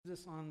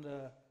Jesus on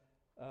the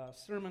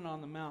Sermon on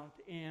the Mount,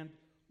 and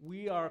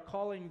we are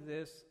calling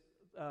this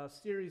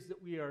series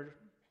that we are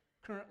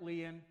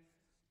currently in,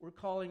 we're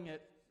calling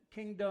it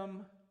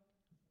Kingdom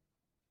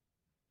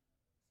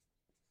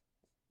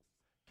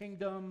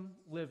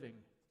Living.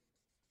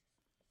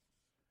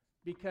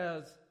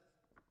 Because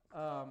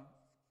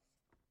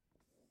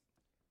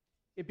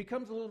it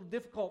becomes a little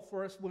difficult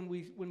for us when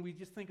we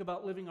just think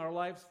about living our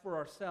lives for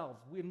ourselves,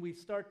 when we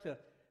start to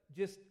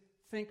just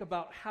think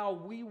about how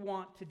we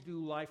want to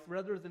do life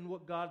rather than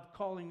what God's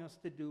calling us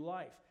to do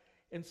life.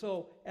 And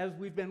so, as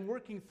we've been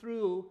working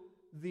through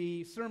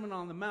the Sermon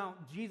on the Mount,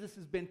 Jesus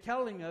has been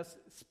telling us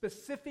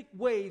specific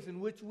ways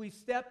in which we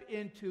step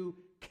into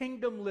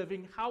kingdom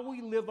living, how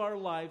we live our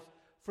lives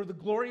for the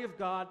glory of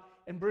God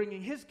and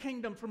bringing His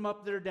kingdom from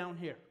up there down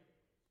here.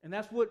 And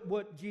that's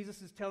what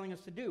Jesus is telling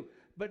us to do.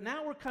 But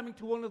now we're coming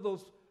to one of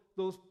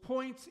those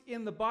points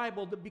in the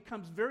Bible that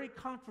becomes very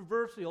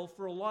controversial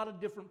for a lot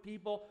of different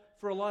people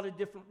for a lot of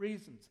different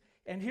reasons.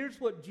 And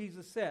here's what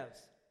Jesus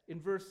says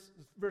in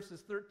verses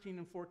 13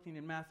 and 14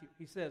 in Matthew.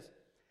 He says,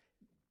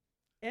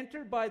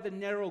 "Enter by the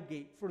narrow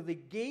gate, for the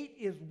gate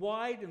is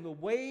wide and the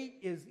way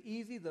is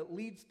easy that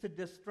leads to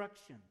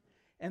destruction.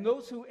 And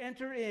those who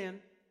enter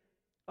in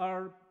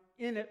are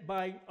in it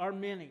are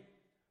many.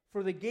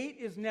 For the gate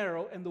is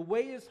narrow and the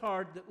way is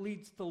hard that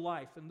leads to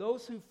life, and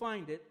those who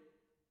find it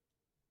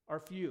are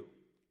few."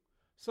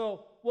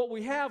 So what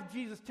we have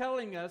Jesus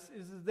telling us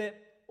is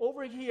that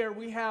over here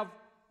we have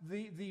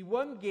the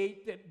one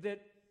gate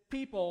that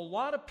a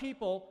lot of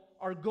people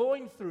are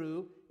going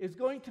through is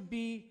going to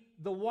be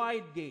the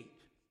wide gate.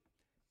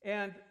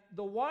 And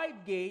the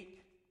wide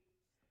gate,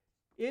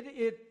 it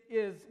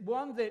is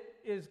one that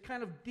is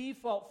kind of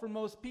default for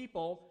most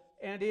people,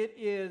 and it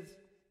is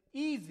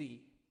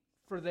easy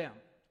for them.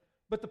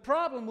 But the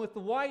problem with the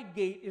wide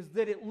gate is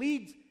that it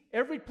leads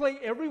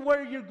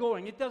everywhere you're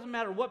going. It doesn't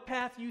matter what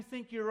path you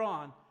think you're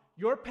on.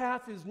 Your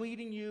path is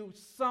leading you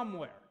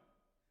somewhere.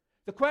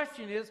 The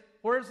question is,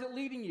 where is it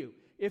leading you?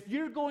 If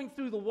you're going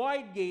through the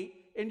wide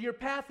gate and your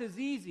path is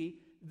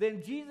easy,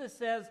 then Jesus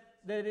says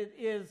that it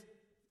is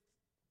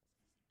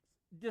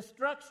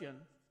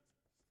destruction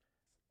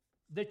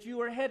that you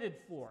are headed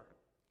for.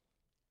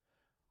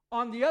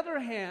 On the other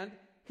hand,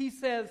 he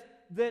says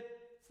that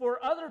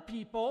for other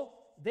people,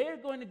 they're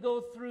going to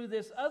go through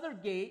this other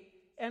gate,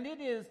 and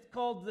it is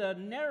called the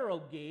narrow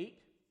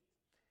gate.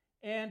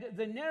 And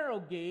the narrow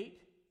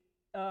gate,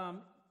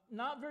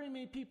 not very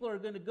many people are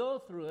going to go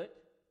through it,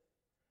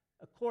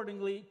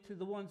 accordingly to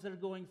the ones that are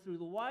going through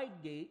the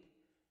wide gate.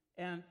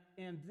 And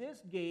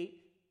this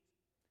gate,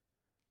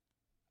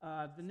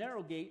 the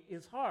narrow gate,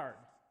 is hard.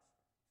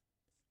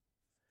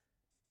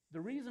 The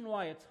reason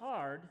why it's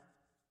hard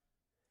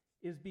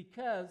is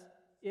because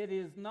it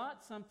is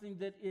not something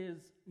that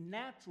is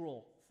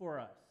natural for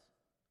us.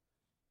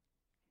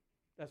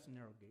 That's the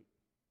narrow gate.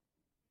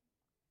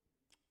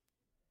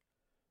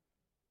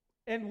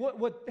 And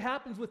what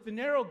happens with the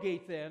narrow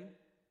gate then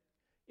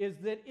is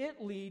that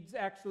it leads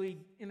actually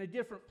in a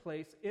different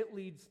place. It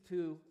leads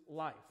to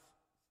life.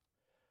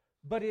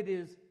 But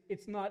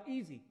it's not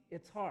easy.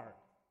 It's hard.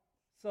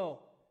 So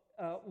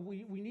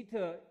we need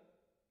to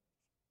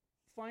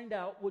find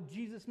out what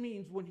Jesus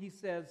means when he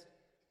says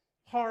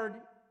hard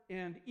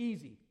and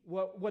easy,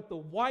 what the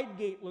wide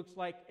gate looks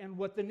like and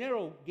what the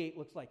narrow gate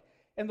looks like.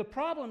 And the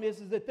problem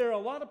is that there are a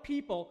lot of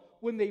people,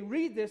 when they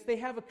read this, they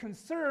have a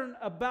concern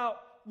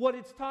about what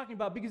it's talking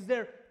about because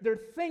they're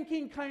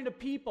thinking kind of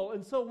people.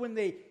 And so when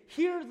they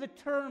hear the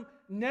term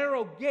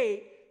narrow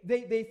gate,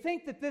 they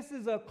think that this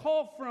is a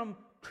call from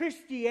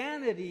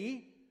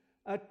Christianity,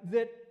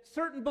 that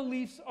certain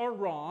beliefs are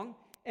wrong,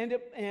 and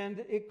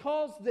it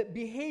calls that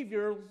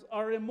behaviors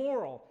are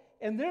immoral.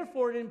 And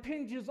therefore, it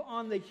impinges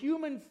on the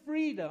human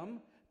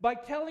freedom by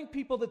telling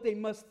people that they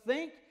must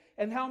think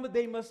and how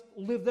they must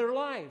live their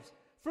lives.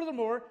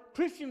 Furthermore,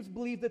 Christians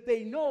believe that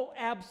they know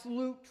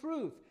absolute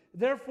truth.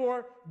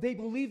 Therefore, they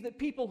believe that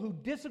people who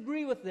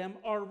disagree with them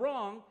are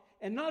wrong,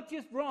 and not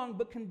just wrong,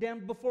 but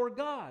condemned before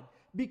God.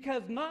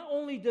 Because not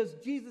only does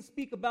Jesus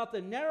speak about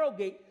the narrow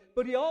gate,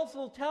 but he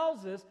also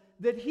tells us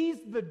that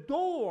he's the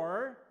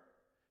door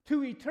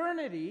to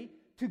eternity,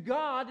 to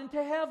God, and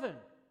to heaven.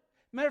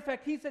 Matter of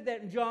fact, he said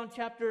that in John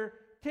chapter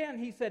 10.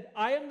 He said,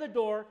 "I am the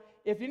door.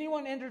 If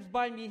anyone enters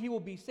by me, he will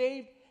be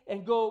saved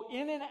and go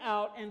in and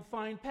out and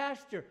find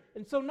pasture."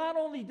 And so not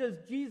only does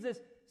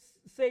Jesus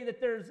say that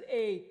there's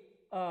a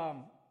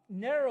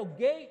narrow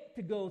gate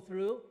to go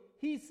through,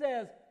 he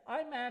says,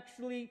 I'm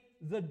actually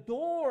the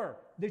door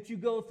that you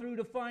go through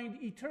to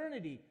find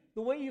eternity.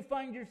 The way you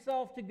find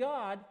yourself to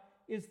God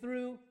is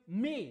through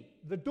me,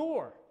 the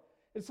door.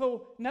 And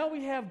so now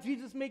we have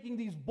Jesus making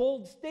these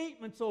bold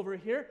statements over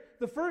here.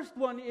 The first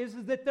one is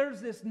that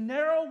there's this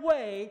narrow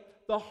way,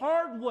 the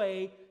hard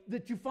way,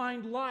 that you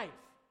find life.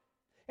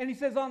 And he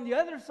says on the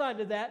other side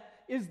of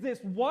that is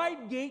this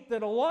wide gate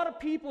that a lot of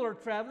people are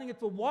traveling.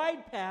 It's a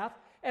wide path,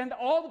 and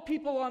all the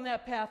people on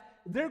that path,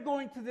 they're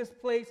going to this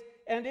place,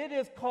 and it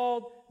is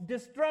called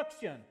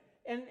destruction.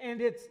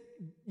 And it's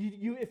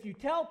if you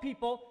tell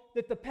people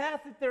that the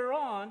path that they're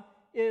on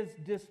is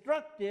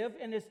destructive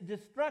and it's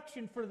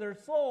destruction for their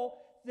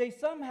soul, they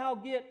somehow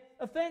get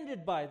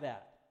offended by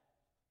that.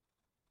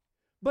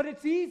 But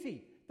it's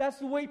easy. That's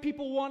the way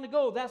people want to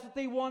go. That's what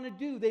they want to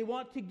do. They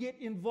want to get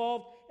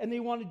involved and they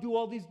want to do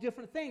all these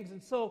different things.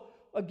 And so,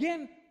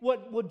 again,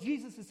 what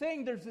Jesus is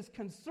saying, there's this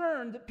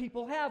concern that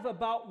people have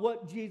about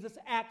what Jesus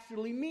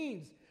actually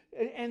means.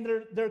 And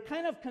their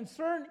kind of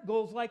concern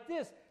goes like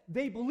this.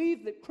 They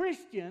believe that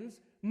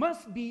Christians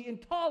must be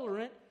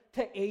intolerant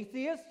to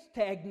atheists,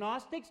 to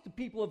agnostics, to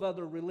people of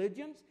other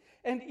religions,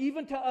 and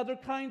even to other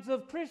kinds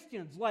of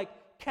Christians, like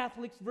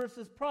Catholics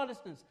versus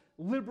Protestants,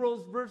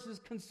 liberals versus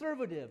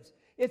conservatives.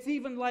 It's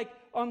even like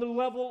on the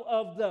level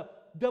of the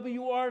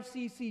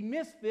WRCC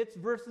misfits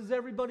versus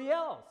everybody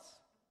else.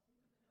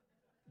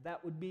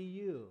 That would be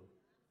you.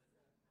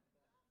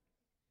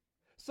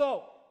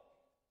 So,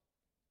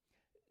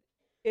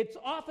 it's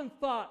often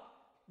thought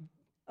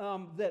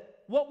that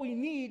what we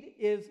need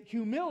is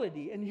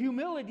humility, and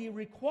humility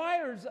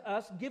requires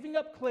us giving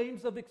up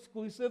claims of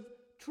exclusive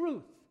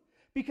truth.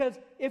 Because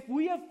if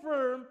we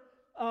affirm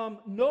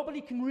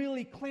nobody can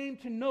really claim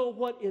to know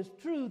what is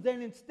true,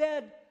 then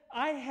instead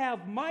I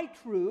have my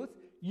truth,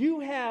 you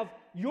have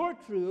your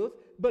truth,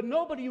 but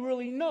nobody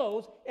really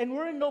knows, and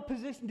we're in no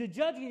position to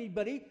judge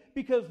anybody,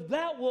 because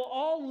that will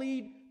all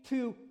lead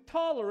to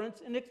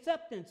tolerance and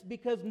acceptance,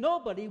 because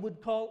nobody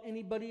would call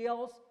anybody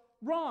else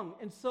wrong.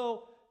 And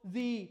so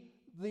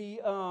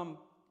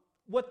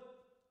what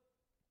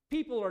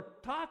people are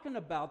talking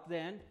about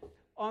then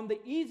on the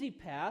easy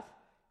path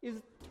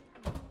is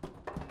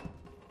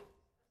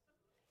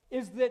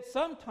that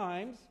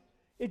sometimes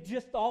it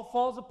just all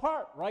falls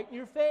apart right in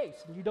your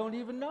face and you don't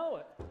even know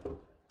it.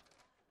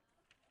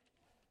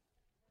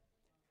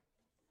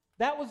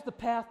 That was the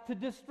path to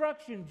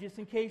destruction, just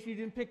in case you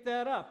didn't pick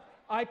that up.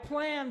 I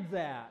planned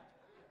that.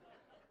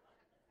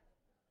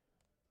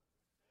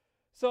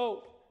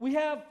 So we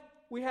have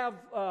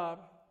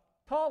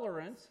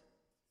tolerance,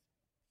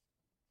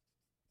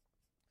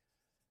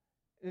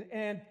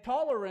 and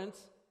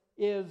tolerance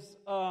is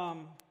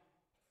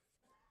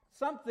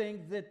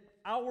something that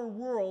our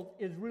world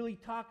is really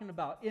talking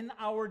about in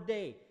our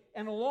day.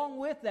 And along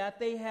with that,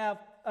 they have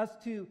us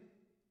to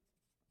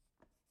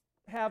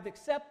have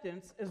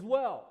acceptance as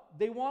well.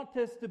 They want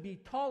us to be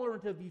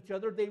tolerant of each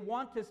other. They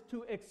want us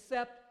to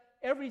accept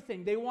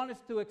everything. They want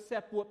us to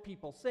accept what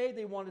people say.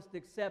 They want us to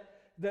accept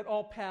that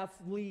all paths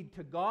lead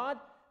to God.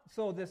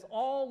 So this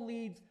all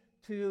leads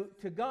to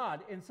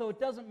God. And so it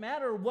doesn't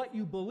matter what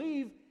you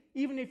believe.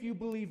 Even if you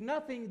believe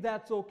nothing,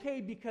 that's okay,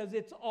 because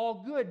it's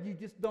all good. You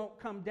just don't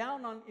come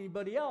down on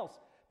anybody else.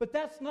 But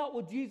that's not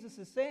what Jesus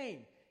is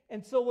saying.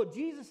 And so what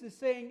Jesus is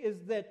saying is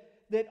that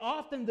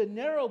often the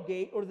narrow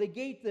gate, or the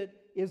gate that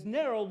is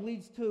narrow,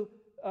 leads to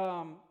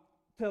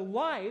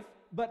life,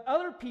 but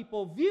other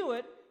people view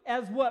it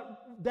as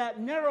what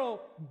that narrow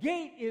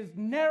gate is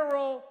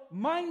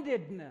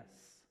narrow-mindedness.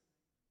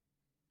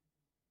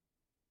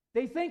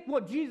 They think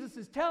what Jesus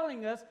is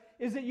telling us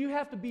is that you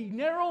have to be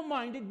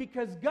narrow-minded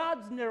because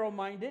God's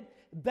narrow-minded.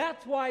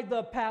 That's why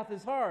the path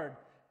is hard.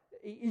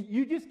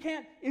 You just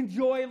can't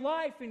enjoy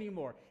life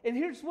anymore. And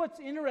here's what's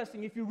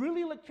interesting. If you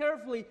really look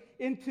carefully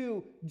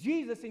into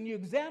Jesus and you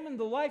examine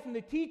the life and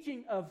the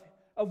teaching of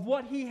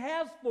what he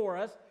has for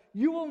us,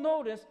 you will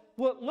notice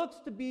what looks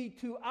to be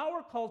to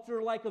our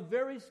culture like a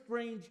very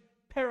strange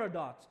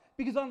paradox.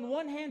 Because on the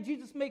one hand,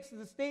 Jesus makes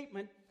the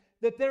statement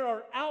that there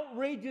are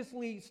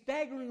outrageously,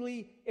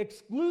 staggeringly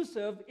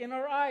exclusive in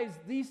our eyes,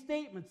 these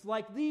statements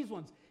like these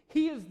ones.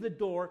 He is the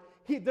door.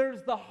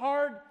 There's the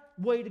hard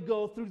way to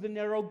go through the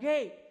narrow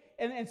gate.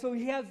 And so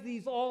he has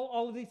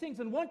all of these things.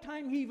 And one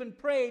time he even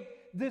prayed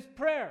this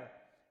prayer.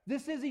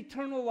 This is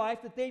eternal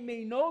life, that they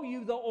may know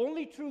you, the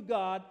only true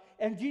God,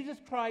 and Jesus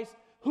Christ,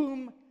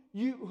 whom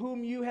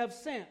you have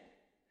sent.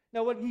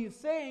 Now what he is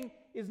saying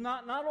is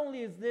not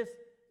only is this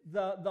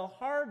the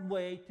hard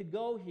way to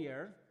go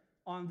here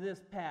on this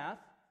path,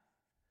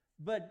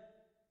 but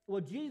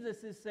what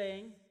Jesus is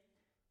saying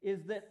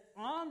is that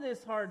on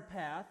this hard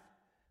path,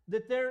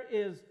 that there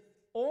is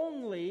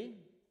only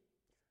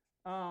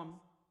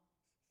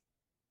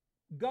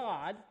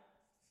God,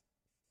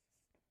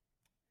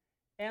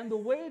 and the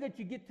way that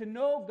you get to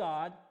know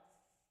God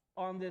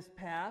on this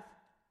path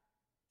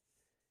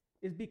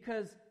is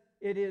because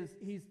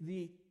he's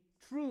the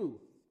true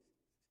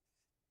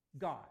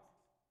God.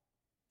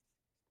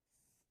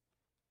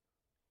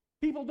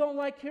 People don't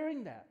like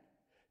hearing that.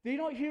 They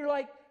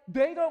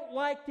don't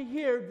like to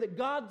hear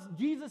that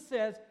Jesus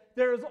says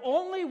there is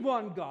only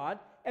one God,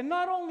 and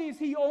not only is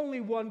he only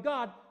one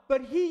God,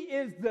 but he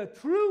is the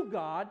true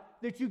God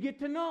that you get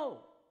to know.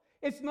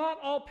 It's not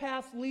all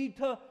paths lead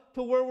to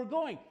where we're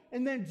going.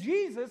 And then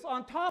Jesus,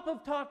 on top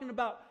of talking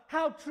about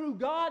how true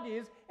God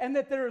is and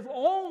that there is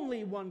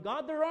only one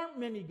God, there aren't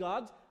many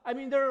gods. I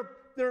mean, there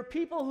are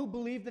people who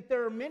believe that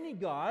there are many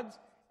gods,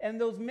 and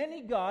those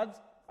many gods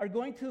are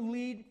going to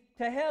lead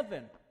to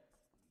heaven.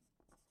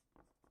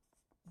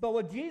 But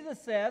what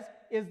Jesus says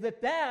is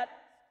that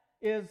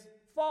is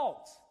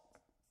false.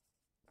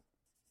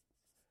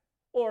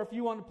 Or if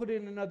you want to put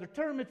it in another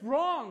term, it's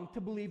wrong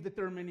to believe that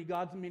there are many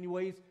gods in many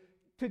ways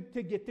to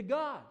get to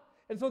God.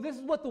 And so this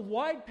is what the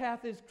wide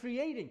path is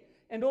creating.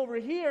 And over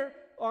here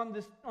on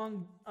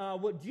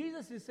what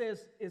Jesus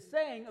is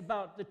saying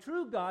about the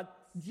true God,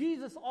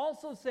 Jesus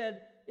also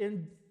said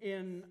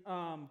in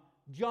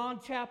John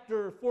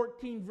chapter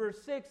 14,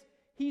 verse 6,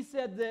 he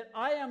said that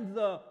I am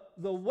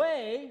the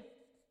way,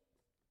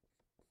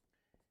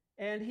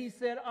 and he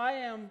said I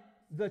am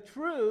the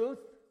truth,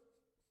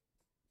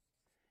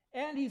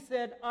 and he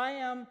said I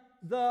am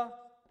the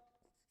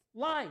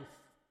life.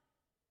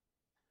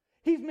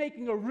 He's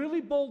making a really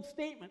bold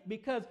statement,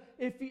 because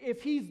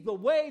if he's the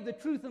way, the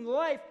truth, and the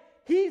life,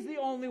 he's the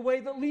only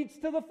way that leads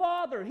to the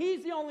Father.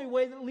 He's the only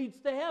way that leads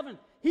to heaven.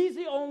 He's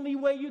the only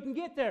way you can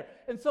get there.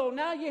 And so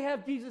now you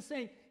have Jesus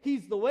saying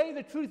he's the way,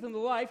 the truth, and the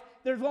life.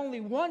 There's only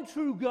one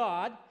true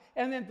God,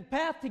 and then the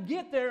path to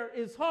get there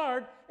is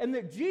hard, and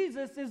that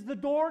Jesus is the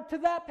door to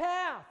that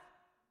path.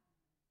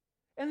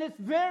 And it's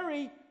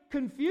very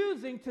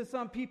confusing to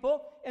some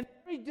people and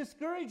very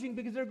discouraging,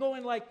 because they're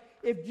going like,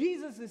 if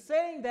Jesus is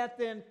saying that,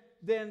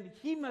 then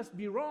he must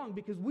be wrong,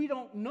 because we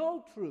don't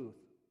know truth.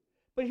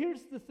 But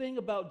here's the thing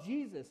about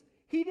Jesus.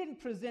 He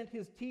didn't present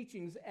his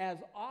teachings as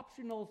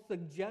optional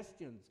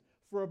suggestions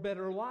for a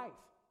better life.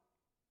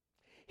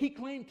 He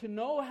claimed to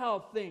know how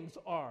things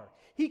are.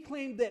 He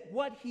claimed that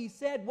what he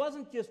said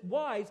wasn't just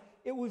wise,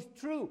 it was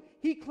true.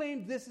 He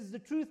claimed this is the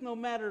truth no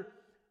matter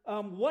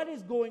what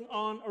is going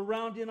on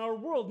around in our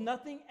world.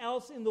 Nothing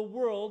else in the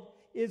world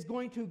is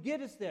going to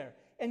get us there.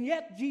 And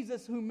yet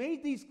Jesus, who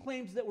made these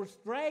claims that were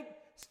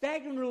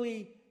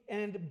staggeringly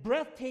and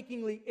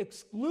breathtakingly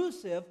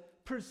exclusive,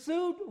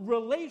 pursued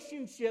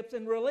relationships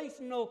and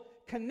relational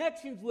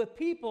connections with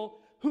people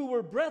who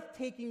were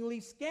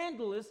breathtakingly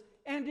scandalous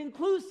and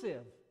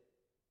inclusive.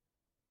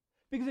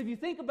 Because if you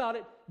think about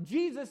it,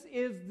 Jesus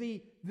is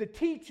the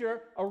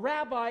teacher, a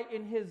rabbi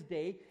in his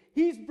day.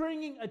 He's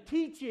bringing a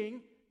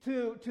teaching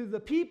to the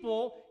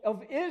people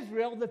of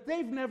Israel that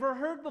they've never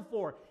heard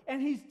before. And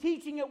he's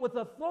teaching it with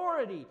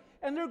authority.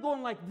 And they're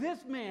going like, this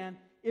man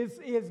is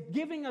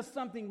giving us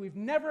something we've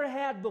never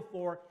had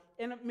before,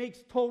 and it makes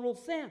total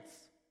sense.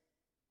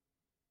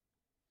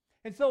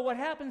 And so what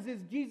happens is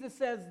Jesus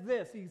says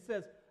this. He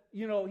says,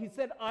 he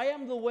said, I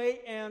am the way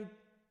and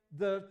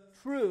the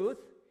truth.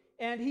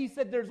 And he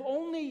said there's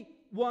only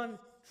one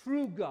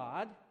true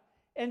God.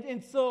 And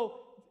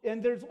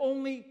there's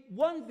only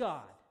one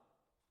God.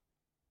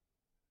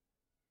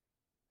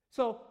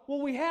 So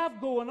what we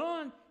have going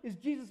on is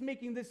Jesus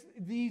making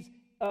these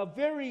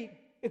very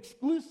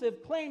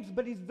exclusive claims,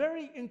 but he's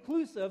very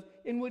inclusive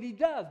in what he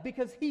does,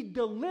 because he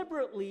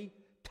deliberately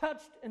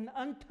touched an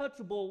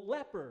untouchable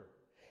leper.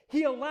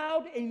 He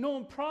allowed a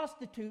known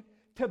prostitute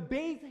to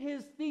bathe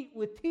his feet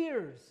with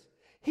tears.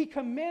 He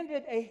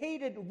commended a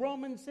hated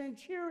Roman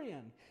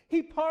centurion.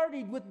 He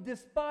partied with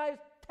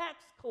despised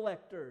tax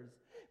collectors.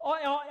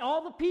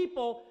 All the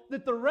people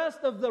that the rest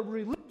of the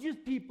religious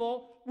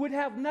people would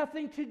have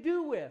nothing to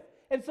do with.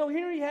 And so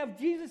here you have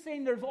Jesus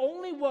saying there's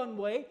only one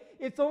way.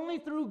 It's only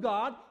through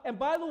God. And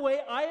by the way,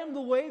 I am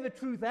the way, the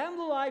truth, and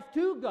the life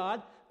to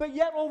God. But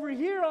yet over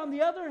here, on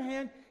the other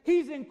hand,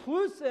 he's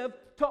inclusive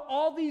to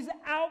all these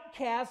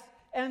outcasts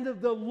and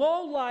the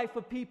low life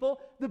of people,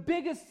 the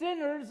biggest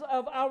sinners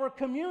of our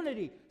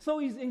community. So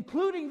he's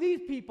including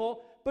these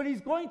people, but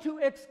he's going to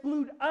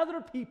exclude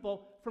other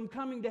people from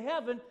coming to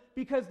heaven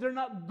because they're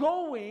not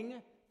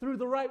going through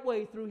the right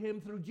way, through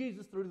him, through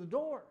Jesus, through the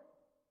door.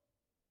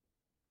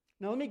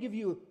 Now let me give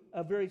you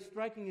a very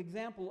striking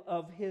example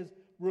of his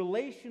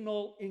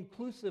relational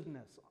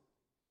inclusiveness.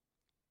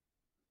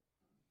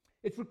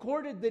 It's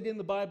recorded that in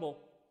the Bible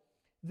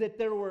that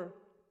there were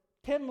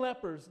 10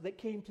 lepers that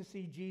came to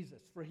see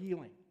Jesus for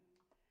healing.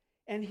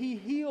 And he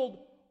healed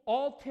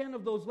all 10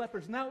 of those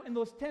lepers. Now, in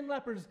those 10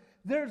 lepers,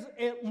 there's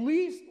at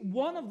least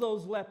one of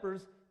those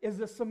lepers is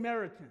a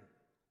Samaritan.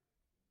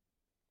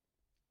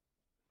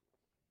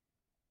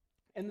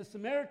 And the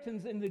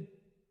Samaritans and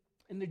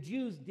the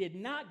Jews did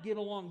not get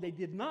along. They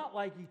did not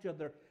like each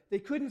other. They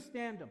couldn't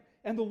stand them.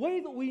 And the way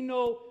that we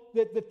know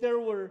that there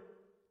were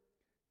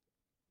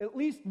at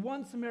least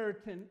one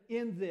Samaritan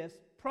in this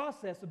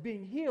process of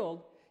being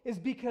healed is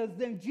because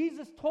then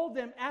Jesus told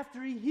them,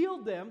 after he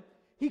healed them,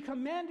 he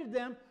commanded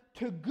them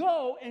to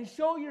go and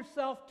show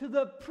yourself to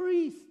the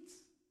priests.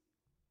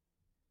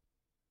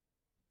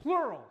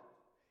 Plural.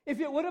 If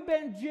it would have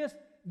been just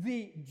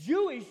the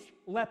Jewish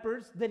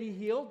lepers that he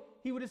healed,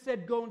 he would have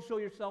said, go and show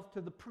yourself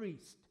to the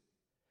priest.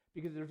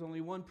 Because there's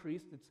only one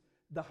priest, it's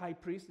the high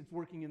priest that's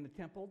working in the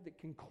temple that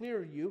can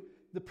clear you.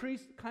 The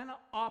priest kind of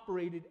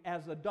operated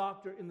as a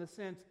doctor in the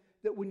sense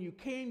that when you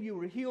came, you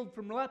were healed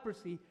from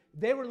leprosy.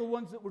 They were the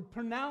ones that would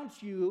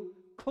pronounce you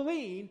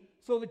clean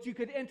so that you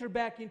could enter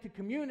back into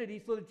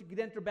community, so that you could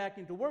enter back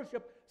into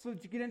worship, so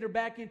that you could enter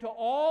back into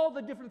all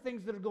the different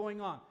things that are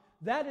going on.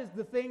 That is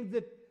the thing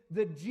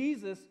that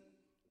Jesus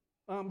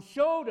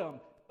showed them.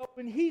 But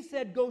when he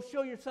said, go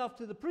show yourself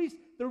to the priest,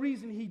 the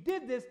reason he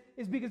did this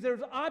is because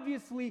there's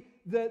obviously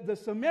the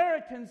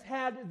Samaritans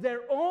had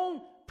their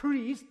own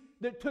priest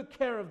that took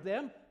care of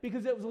them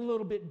because it was a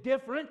little bit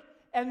different.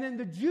 and then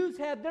the Jews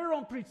had their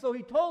own priest. So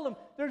he told them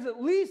there's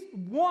at least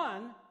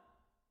one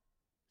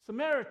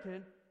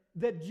Samaritan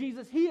that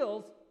Jesus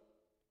heals,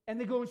 and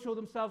they go and show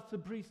themselves to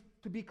the priest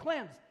to be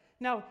cleansed.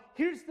 Now,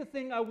 here's the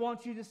thing I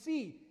want you to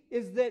see,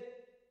 is that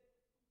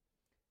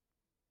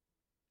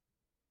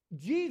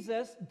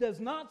Jesus does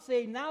not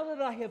say, now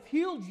that I have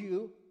healed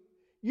you,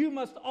 you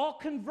must all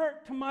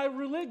convert to my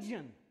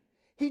religion.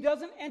 He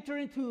doesn't enter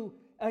into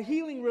a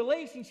healing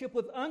relationship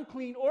with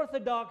unclean,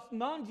 Orthodox,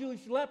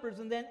 non-Jewish lepers,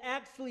 and then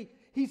actually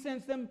he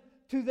sends them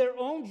to their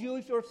own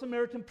Jewish or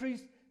Samaritan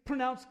priest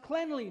pronounced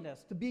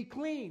cleanliness, to be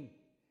clean.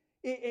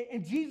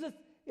 And Jesus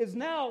is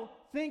now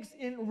thinks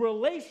in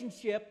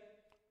relationship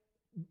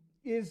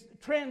is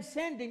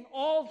transcending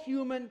all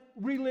human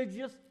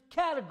religious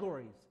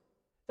categories.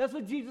 That's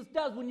what Jesus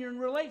does when you're in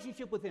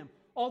relationship with him.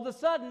 All of a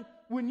sudden,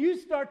 when you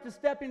start to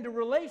step into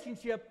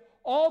relationship,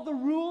 all the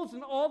rules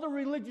and all the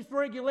religious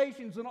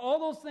regulations and all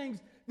those things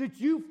that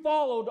you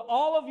followed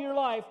all of your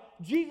life,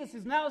 Jesus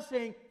is now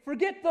saying,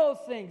 forget those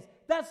things.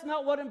 That's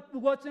not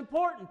what's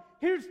important.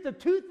 Here's the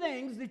two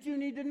things that you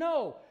need to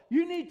know.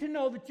 You need to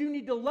know that you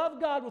need to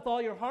love God with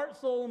all your heart,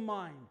 soul, and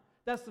mind.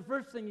 That's the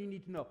first thing you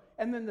need to know.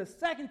 And then the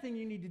second thing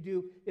you need to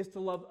do is to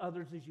love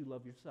others as you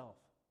love yourself.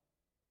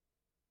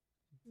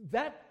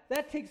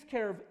 That takes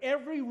care of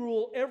every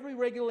rule, every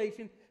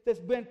regulation that's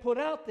been put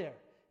out there.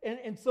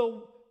 And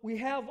so we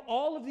have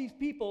all of these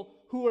people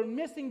who are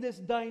missing this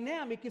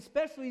dynamic,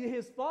 especially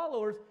his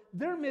followers.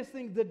 They're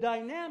missing the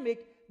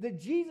dynamic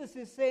that Jesus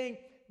is saying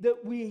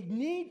that we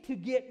need to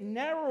get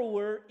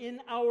narrower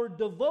in our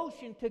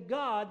devotion to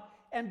God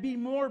and be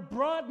more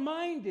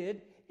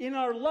broad-minded in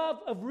our love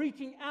of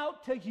reaching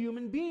out to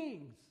human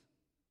beings.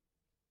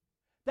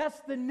 That's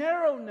the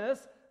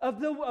narrowness of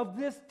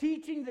this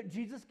teaching that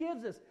Jesus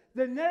gives us.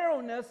 The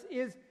narrowness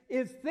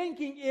is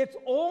thinking it's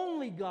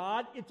only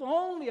God, it's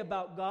only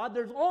about God,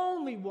 there's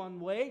only one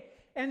way,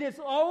 and it's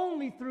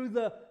only through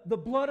the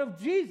blood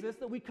of Jesus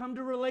that we come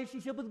to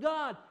relationship with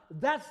God.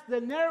 That's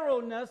the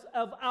narrowness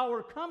of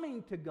our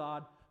coming to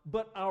God,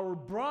 but our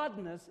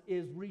broadness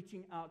is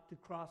reaching out to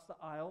cross the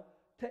aisle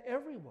to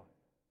everyone,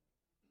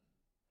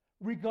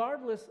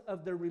 regardless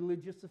of their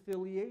religious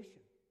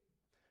affiliation,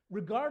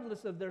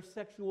 regardless of their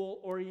sexual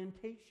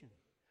orientation,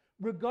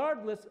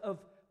 regardless of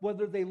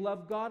whether they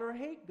love God or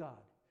hate God.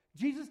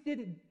 Jesus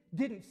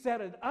didn't set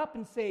it up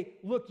and say,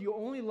 look, you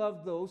only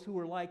love those who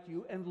are like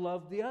you and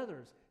love the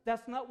others.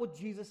 That's not what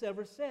Jesus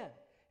ever said.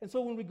 And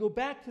so when we go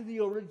back to the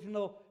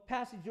original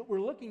passage that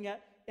we're looking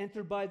at,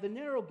 enter by the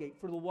narrow gate,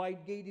 for the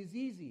wide gate is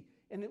easy,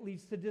 and it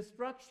leads to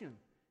destruction.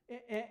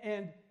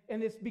 And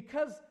it's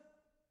because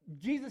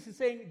Jesus is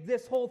saying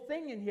this whole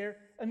thing in here.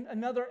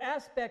 Another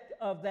aspect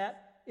of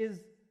that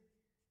is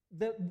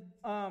that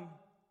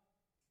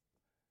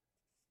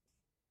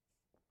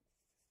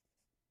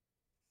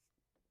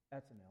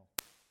that's an L.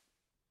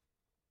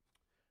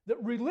 That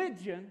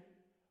religion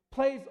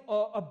plays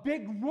a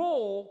big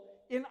role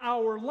in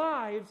our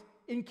lives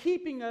in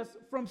keeping us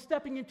from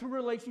stepping into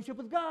relationship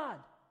with God.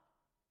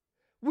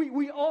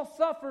 We all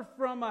suffer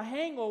from a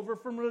hangover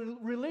from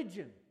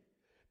religion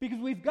because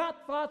we've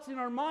got thoughts in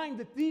our mind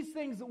that these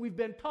things that we've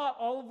been taught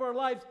all of our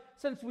lives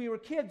since we were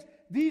kids,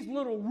 these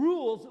little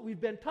rules that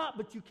we've been taught,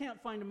 but you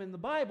can't find them in the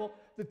Bible,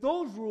 that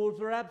those rules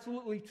are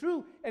absolutely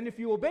true. And if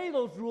you obey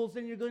those rules,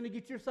 then you're going to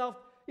get yourself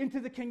into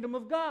the kingdom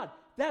of God.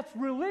 That's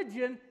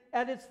religion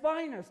at its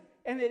finest.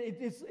 And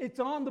it's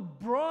on the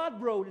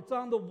broad road. It's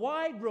on the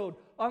wide road,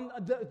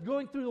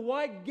 going through the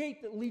wide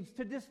gate that leads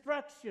to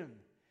destruction.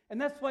 And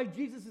that's why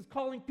Jesus is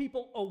calling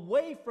people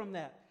away from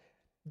that.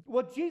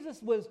 What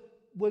Jesus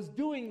was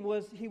doing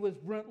was he was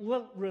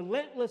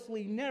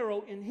relentlessly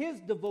narrow in his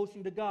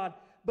devotion to God,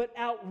 but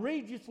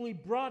outrageously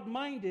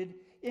broad-minded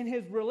in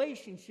his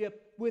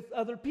relationship with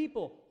other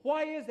people.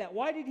 Why is that?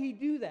 Why did he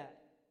do that?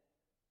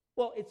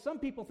 Well, some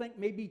people think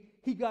maybe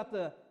he got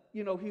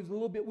he was a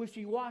little bit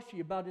wishy-washy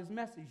about his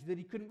message, that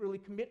he couldn't really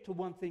commit to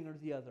one thing or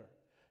the other.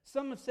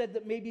 Some have said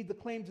that maybe the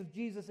claims of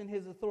Jesus and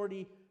his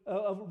authority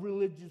of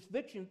religious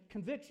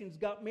convictions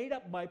got made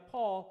up by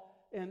Paul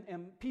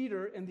and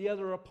Peter and the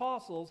other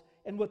apostles,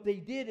 and what they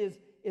did is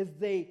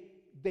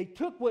they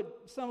took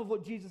some of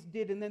what Jesus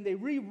did and then they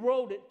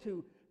rewrote it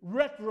to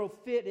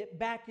retrofit it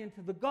back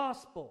into the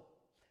gospel.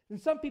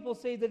 And some people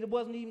say that it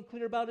wasn't even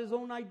clear about his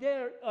own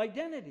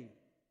identity.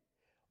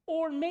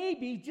 Or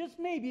maybe, just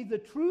maybe, the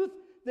truth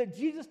that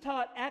Jesus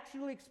taught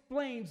actually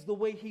explains the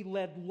way he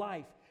led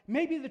life.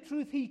 Maybe the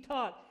truth he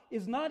taught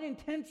is not in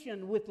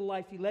tension with the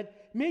life he led.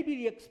 Maybe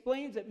he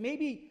explains it.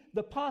 Maybe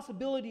the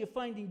possibility of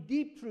finding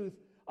deep truth,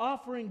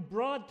 offering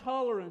broad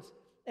tolerance,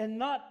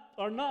 and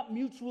are not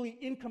mutually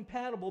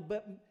incompatible,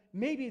 but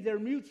maybe they're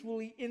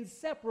mutually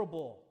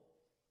inseparable.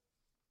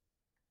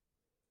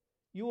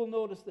 You will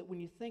notice that when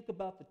you think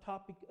about the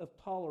topic of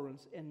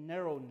tolerance and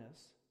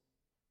narrowness,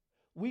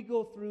 as we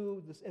go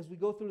through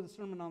the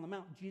Sermon on the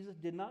Mount, Jesus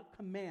did not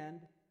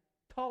command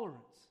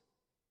tolerance.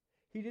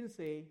 He didn't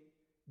say,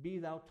 be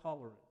thou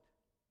tolerant.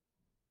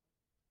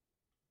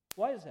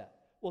 Why is that?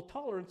 Well,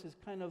 tolerance is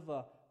kind of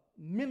a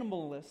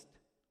minimalist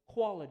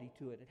quality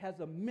to it. It has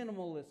a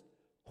minimalist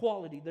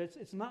quality.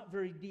 It's not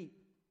very deep.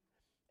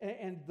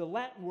 And the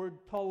Latin word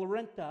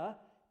toleranta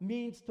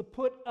means to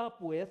put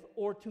up with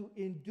or to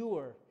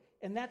endure.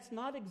 And that's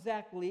not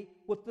exactly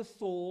what the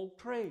soul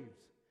craves.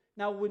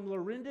 Now, when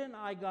Lorinda and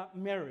I got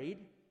married,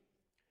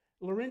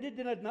 Lorinda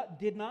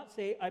did not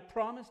say, I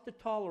promise to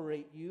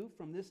tolerate you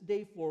from this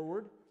day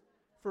forward,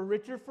 for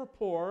richer, for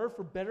poorer,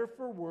 for better,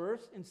 for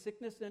worse, in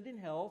sickness and in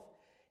health,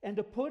 and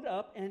to put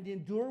up and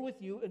endure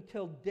with you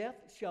until death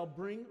shall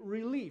bring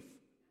relief.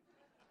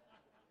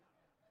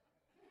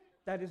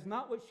 That is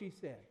not what she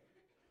said.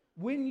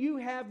 When you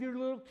have your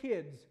little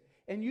kids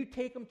and you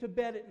take them to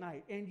bed at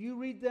night and you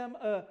read them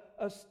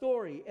a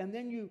story and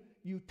then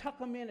you tuck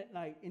them in at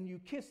night and you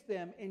kiss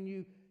them and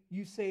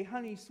you say,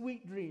 honey,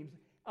 sweet dreams,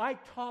 I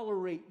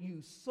tolerate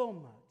you so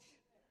much.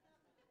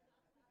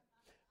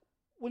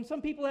 When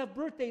some people have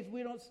birthdays,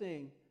 we don't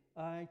sing,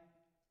 I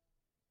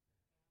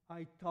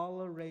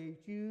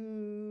tolerate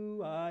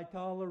you, I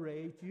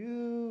tolerate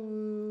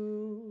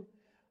you.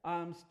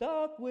 I'm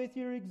stuck with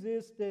your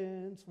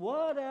existence.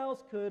 What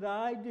else could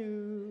I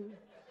do?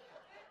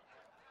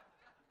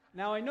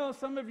 Now, I know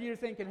some of you are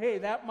thinking, hey,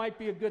 that might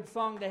be a good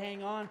song to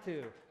hang on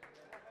to.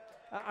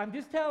 I'm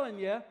just telling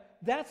you,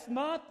 that's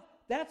not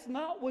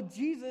what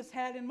Jesus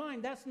had in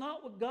mind. That's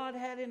not what God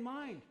had in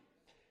mind.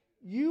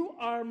 You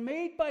are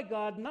made by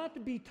God not to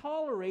be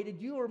tolerated.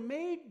 You are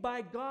made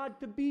by God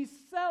to be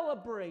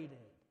celebrated.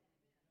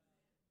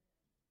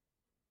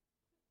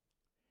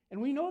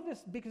 And we know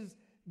this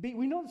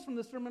we know this from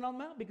the Sermon on the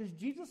Mount, because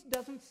Jesus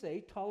doesn't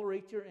say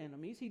tolerate your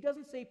enemies. He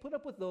doesn't say put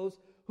up with those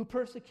who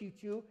persecute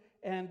you,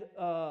 and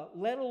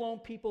let alone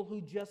people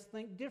who just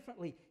think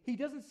differently. He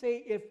doesn't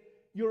say if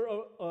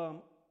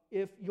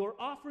you're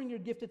offering your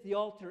gift at the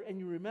altar and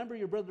you remember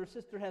your brother or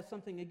sister has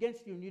something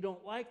against you and you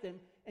don't like them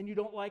and you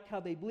don't like how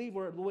they believe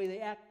or the way they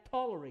act,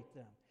 tolerate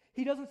them.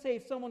 He doesn't say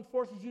if someone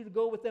forces you to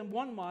go with them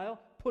 1 mile,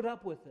 put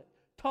up with it.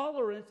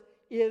 Tolerance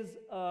is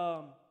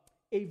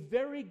a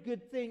very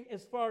good thing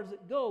as far as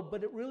it goes,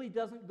 but it really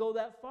doesn't go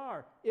that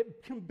far.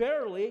 It can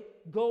barely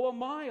go a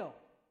mile.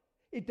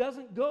 It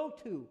doesn't go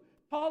to.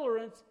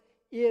 Tolerance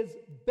is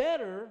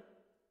better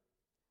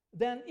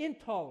than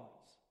intolerance.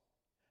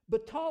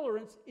 But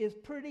tolerance is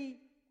pretty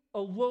a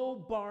low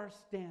bar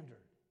standard.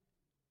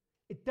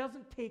 It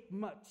doesn't take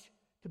much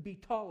to be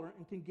tolerant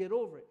and to get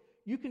over it.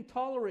 You can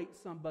tolerate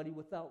somebody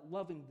without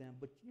loving them,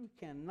 but you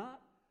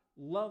cannot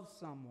love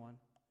someone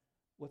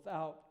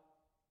without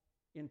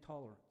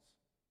intolerance.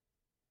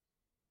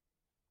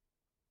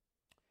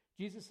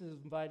 Jesus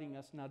is inviting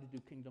us now to do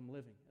kingdom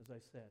living, as I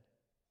said.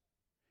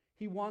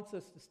 He wants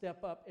us to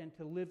step up and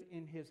to live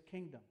in his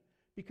kingdom.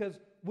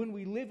 Because when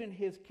we live in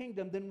his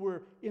kingdom, then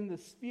we're in the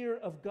sphere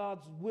of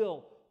God's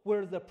will,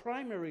 where the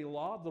primary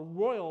law, the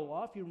royal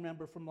law, if you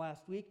remember from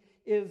last week,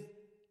 is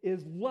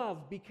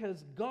love,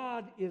 because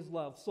God is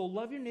love. So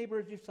love your neighbor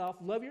as yourself,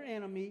 love your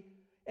enemy,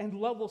 and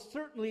love will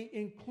certainly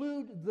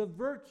include the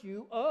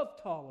virtue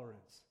of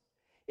tolerance.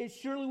 It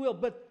surely will.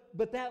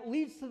 But that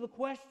leads to the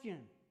question,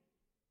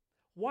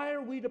 why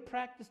are we to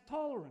practice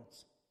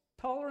tolerance?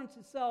 Tolerance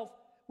itself,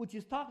 which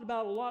is talked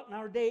about a lot in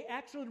our day,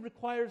 actually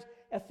requires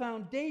a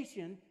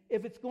foundation.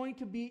 If it's going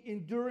to be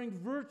enduring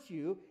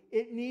virtue,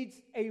 it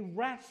needs a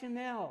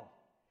rationale,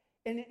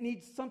 and it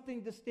needs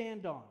something to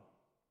stand on.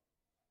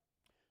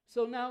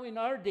 So now in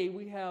our day,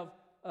 we have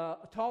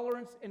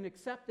tolerance and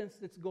acceptance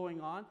that's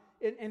going on,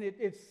 and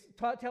it's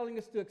telling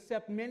us to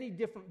accept many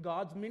different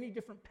gods, many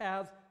different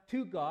paths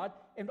to God,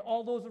 and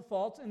all those are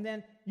false, and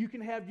then you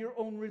can have your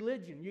own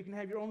religion. You can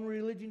have your own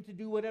religion to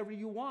do whatever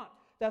you want.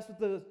 That's what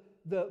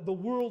the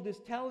world is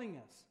telling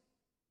us.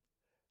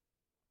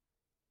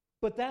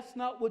 But that's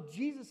not what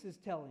Jesus is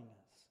telling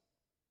us.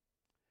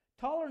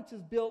 Tolerance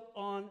is built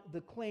on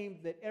the claim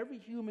that every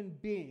human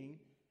being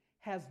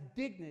has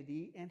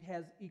dignity and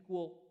has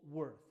equal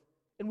worth.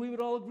 And we would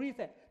all agree with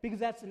that, because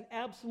that's an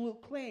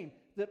absolute claim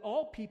that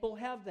all people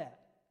have that.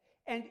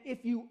 And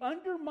if you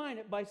undermine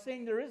it by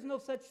saying there is no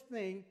such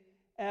thing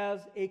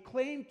as a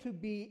claim to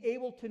be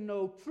able to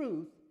know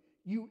truth,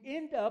 you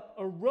end up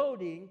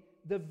eroding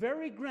the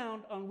very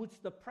ground on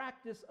which the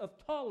practice of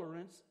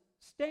tolerance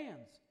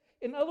stands.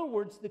 In other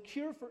words, the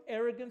cure for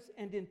arrogance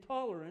and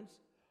intolerance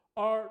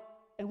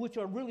which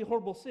are really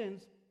horrible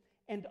sins,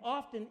 and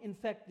often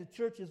infect the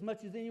church as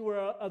much as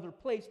anywhere other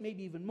place,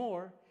 maybe even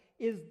more,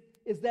 is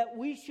that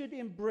we should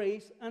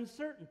embrace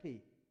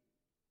uncertainty.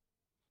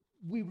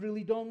 We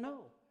really don't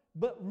know.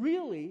 But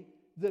really,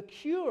 the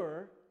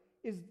cure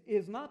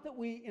is not that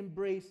we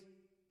embrace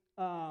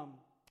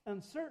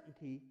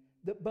uncertainty,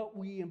 but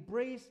we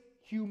embrace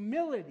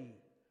humility,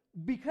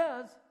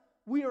 because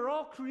we are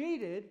all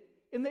created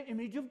in the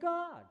image of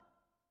God.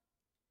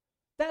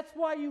 That's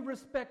why you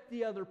respect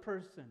the other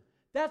person.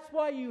 That's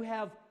why you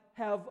have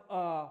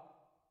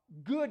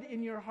good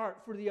in your heart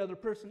for the other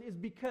person, is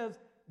because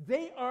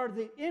they are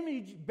the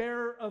image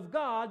bearer of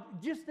God,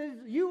 just as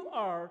you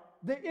are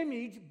the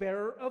image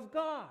bearer of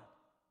God.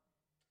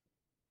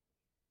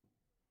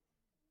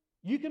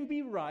 You can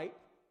be right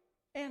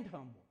and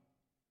humble.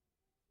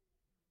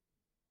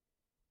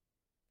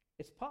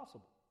 It's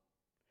possible.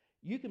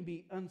 You can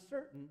be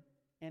uncertain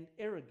and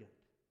arrogant.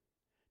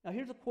 Now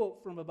here's a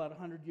quote from about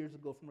 100 years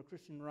ago from a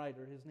Christian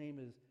writer. His name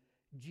is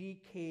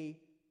G.K.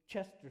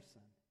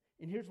 Chesterton.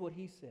 And here's what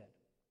he said.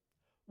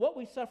 What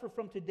we suffer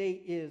from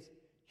today is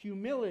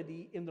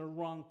humility in the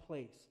wrong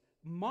place.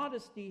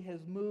 Modesty has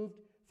moved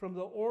from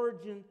the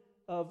origin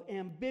of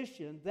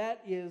ambition,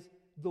 that is,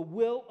 the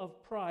will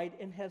of pride,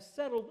 and has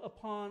settled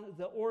upon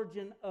the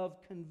origin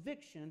of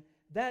conviction,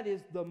 that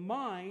is, the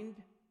mind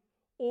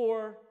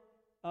or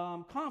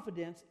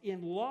confidence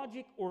in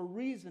logic or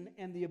reason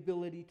and the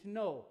ability to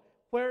know,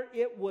 where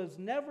it was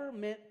never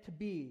meant to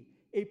be.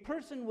 A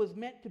person was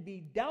meant to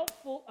be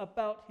doubtful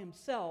about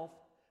himself,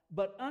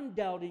 but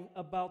undoubting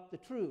about the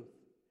truth.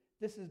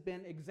 This has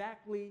been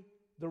exactly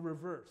the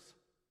reverse.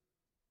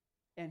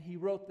 And he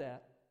wrote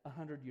that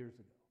 100 years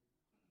ago.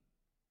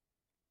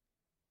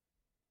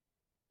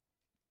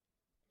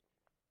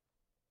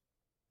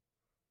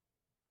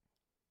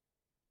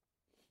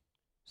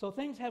 So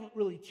things haven't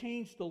really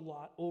changed a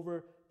lot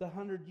over the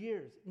 100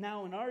 years.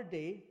 Now in our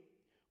day,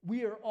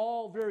 we are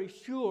all very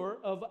sure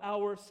of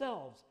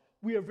ourselves.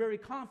 We are very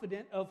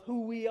confident of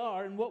who we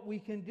are and what we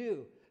can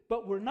do.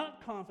 But we're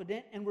not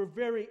confident and we're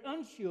very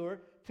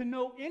unsure to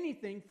know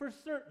anything for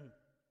certain.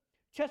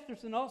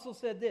 Chesterton also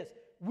said this: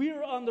 we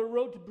are on the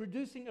road to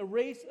producing a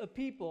race of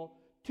people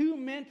too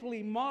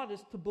mentally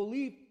modest to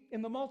believe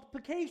in the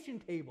multiplication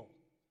table.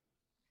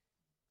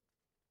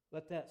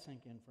 Let that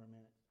sink in for a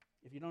minute.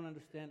 If you don't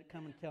understand it,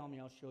 come and tell me,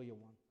 I'll show you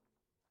one.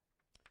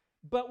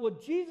 But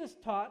what Jesus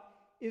taught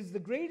is the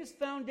greatest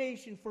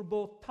foundation for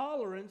both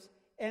tolerance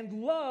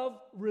and love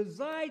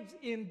resides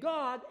in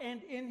God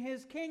and in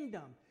His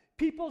kingdom.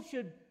 People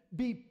should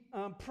be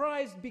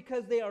prized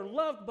because they are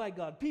loved by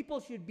God. People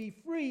should be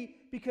free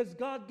because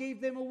God gave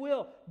them a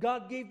will.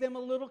 God gave them a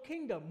little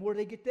kingdom where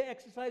they get to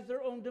exercise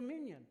their own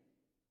dominion.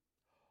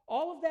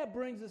 All of that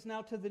brings us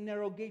now to the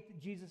narrow gate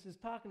that Jesus is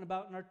talking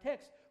about in our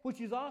text, which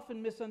is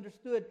often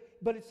misunderstood,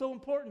 but it's so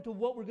important to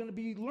what we're going to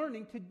be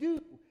learning to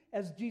do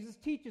as Jesus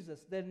teaches us.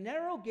 The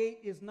narrow gate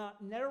is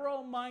not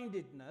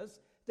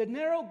narrow-mindedness. The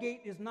narrow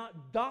gate is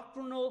not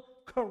doctrinal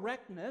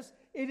correctness.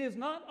 It is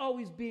not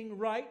always being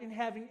right and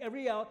having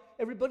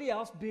everybody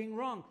else being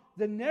wrong.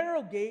 The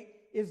narrow gate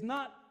is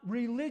not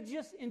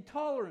religious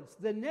intolerance.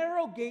 The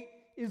narrow gate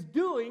is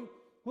doing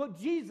what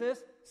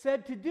Jesus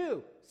said to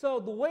do. So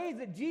the way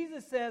that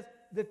Jesus says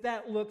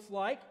that looks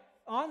like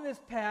on this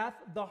path,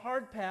 the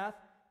hard path,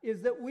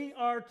 is that we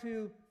are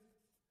to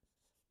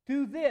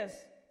do this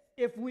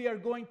if we are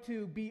going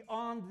to be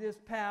on this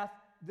path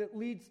that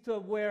leads to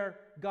where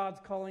God's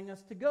calling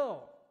us to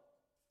go.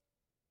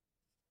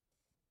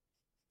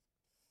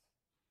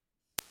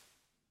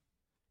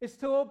 It's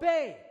to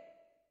obey.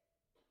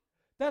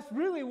 That's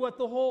really what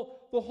the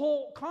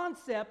whole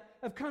concept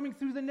of coming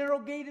through the narrow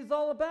gate is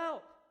all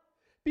about.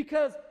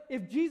 Because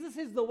if Jesus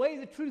is the way,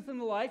 the truth, and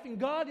the life, and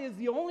God is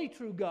the only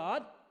true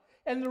God,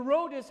 and the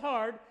road is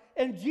hard,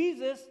 and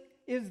Jesus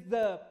is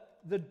the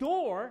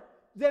door,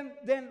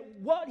 then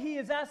what He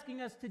is asking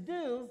us to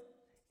do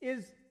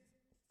is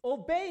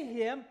obey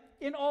Him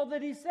in all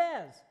that He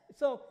says.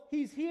 So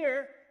He's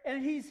here,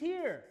 and He's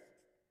here.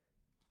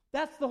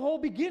 That's the whole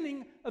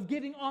beginning of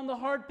getting on the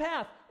hard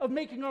path, of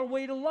making our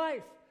way to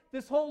life.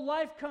 This whole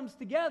life comes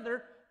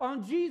together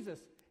on Jesus.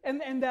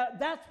 And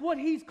that's what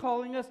He's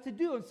calling us to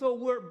do. And so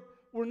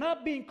we're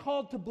not being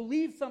called to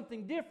believe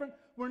something different.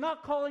 We're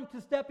not calling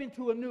to step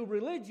into a new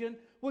religion.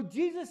 What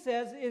Jesus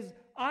says is,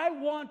 I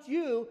want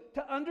you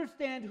to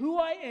understand who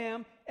I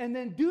am and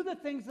then do the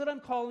things that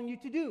I'm calling you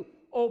to do.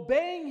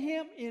 Obeying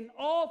Him in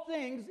all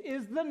things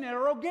is the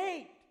narrow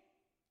gate.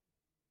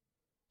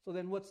 So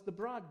then what's the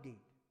broad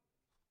gate?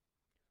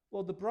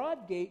 Well, the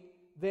broad gate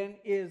then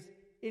is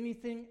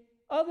anything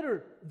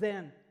other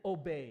than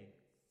obeying.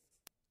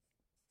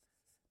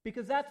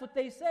 Because that's what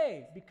they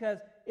say. Because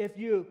if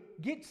you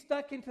get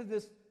stuck into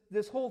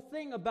this whole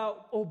thing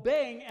about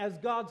obeying as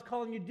God's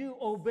calling you to do,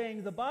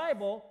 obeying the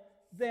Bible,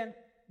 then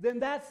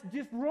that's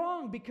just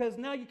wrong, because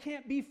now you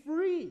can't be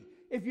free.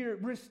 If you're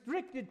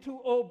restricted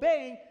to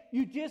obeying,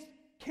 you just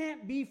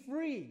can't be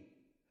free.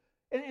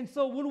 And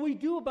so what do we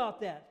do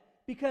about that?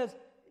 Because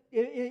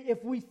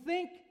if we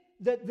think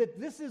that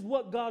this is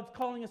what God's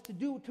calling us to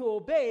do, to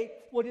obey,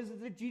 what is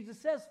it that Jesus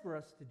says for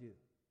us to do?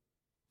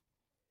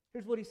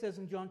 Here's what He says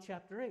in John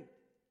chapter 8.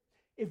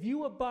 If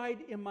you abide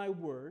in my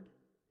word,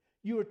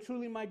 you are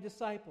truly my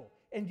disciple,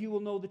 and you will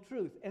know the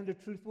truth, and the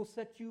truth will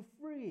set you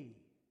free.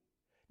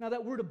 Now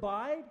that word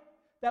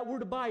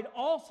abide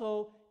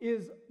also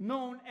is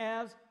known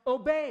as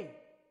obey.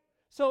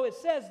 So it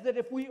says that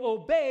if we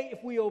obey,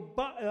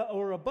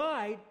 or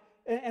abide,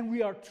 and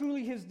we are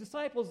truly His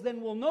disciples,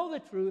 then we'll know the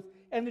truth,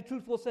 and the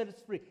truth will set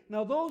us free.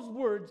 Now those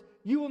words,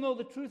 you will know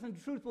the truth, and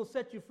the truth will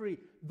set you free,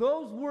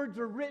 those words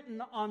are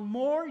written on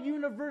more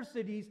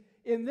universities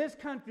in this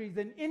country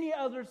than any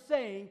other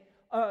saying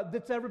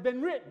that's ever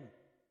been written.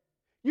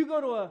 You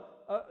go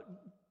to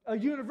a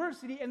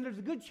university, and there's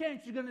a good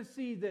chance you're going to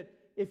see that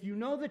if you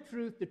know the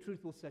truth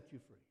will set you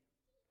free.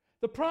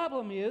 The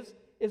problem is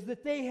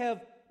that they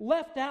have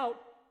left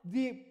out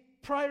the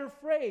prior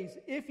phrase,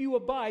 if you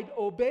abide,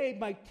 obey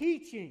my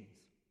teachings.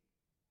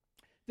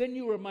 then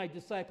you are my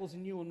disciples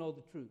and you will know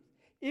the truth.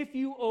 If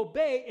you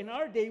obey, in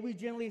our day, we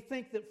generally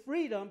think that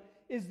freedom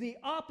is the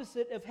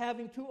opposite of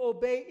having to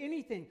obey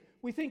anything.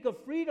 We think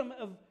of freedom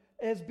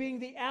as being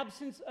the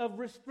absence of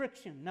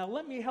restriction. Now,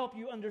 let me help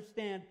you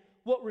understand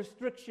what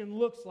restriction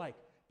looks like,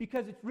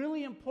 because it's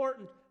really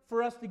important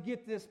for us to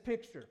get this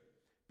picture.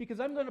 Because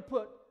I'm going to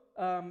put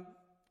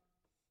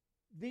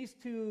these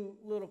two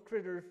little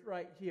critters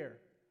right here,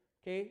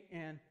 okay?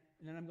 And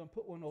then I'm going to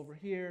put one over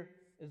here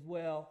as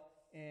well.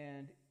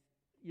 And,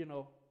 you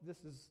know, this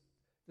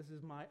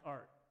is my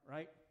art,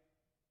 right?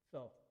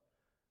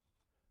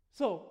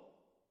 So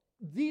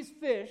these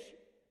fish,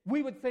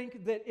 we would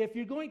think that if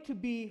you're going to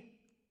be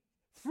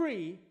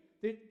free,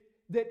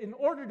 that in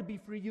order to be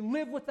free, you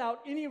live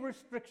without any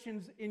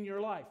restrictions in your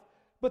life.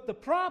 But the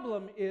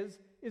problem is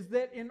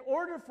that in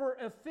order for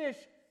a fish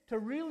to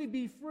really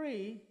be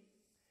free,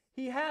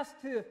 he has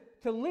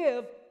to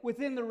live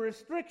within the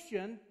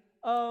restriction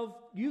of,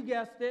 you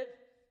guessed it,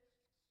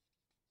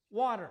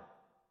 water.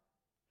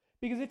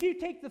 Because if you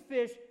take the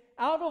fish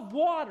out of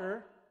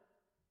water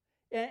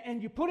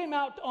and you put him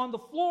out on the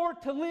floor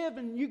to live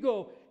and you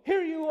go,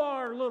 here you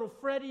are, little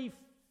Freddy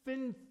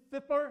Fin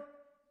Fipper.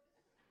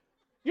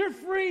 You're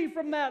free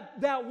from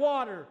that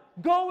water.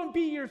 Go and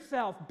be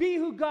yourself. Be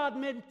who God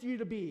meant you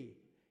to be.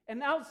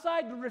 And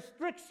outside the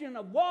restriction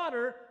of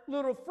water,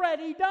 little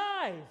Freddy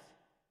dies.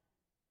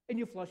 And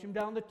you flush him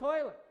down the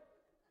toilet.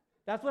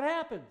 That's what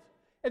happens.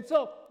 And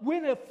so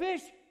when a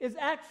fish is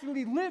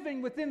actually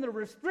living within the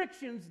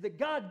restrictions that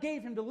God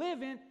gave him to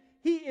live in,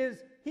 he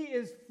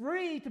is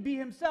free to be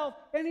himself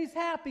and he's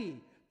happy.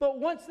 But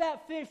once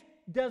that fish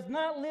does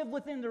not live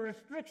within the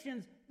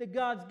restrictions that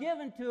God's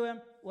given to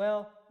him,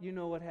 well, you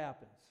know what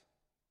happens.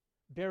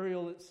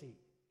 Burial at sea.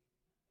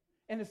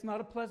 And it's not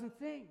a pleasant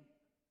thing.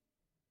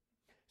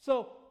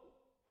 So,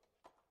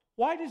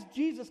 why does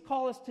Jesus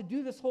call us to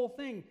do this whole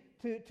thing,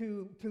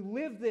 to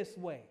live this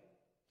way?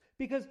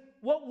 Because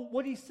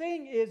what he's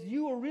saying is,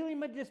 you are really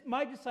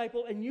my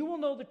disciple, and you will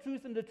know the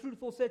truth, and the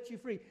truth will set you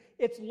free.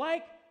 It's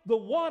like the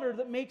water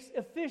that makes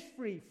a fish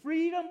free.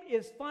 Freedom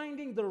is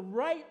finding the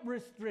right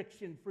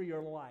restriction for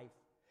your life.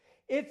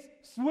 It's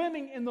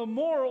swimming in the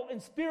moral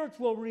and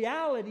spiritual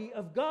reality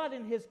of God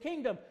and His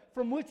kingdom,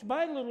 from which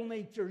my little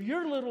nature,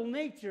 your little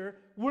nature,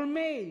 were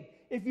made.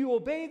 If you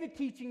obey the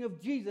teaching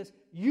of Jesus,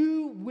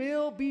 you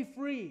will be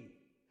free.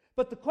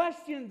 But the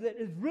question that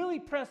is really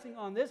pressing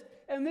on this,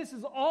 and this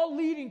is all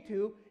leading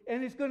to,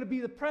 and it's going to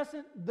be the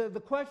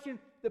question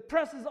that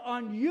presses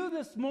on you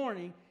this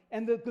morning,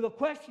 and the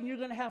question you're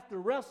going to have to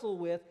wrestle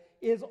with,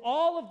 is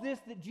all of this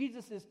that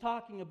Jesus is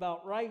talking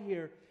about right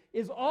here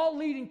is all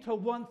leading to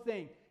one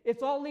thing.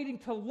 It's all leading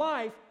to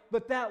life,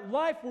 but that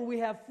life where we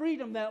have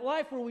freedom, that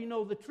life where we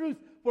know the truth,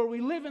 where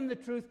we live in the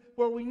truth,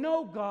 where we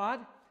know God,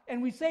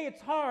 and we say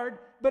it's hard,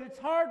 but it's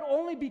hard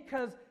only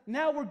because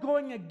now we're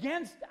going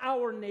against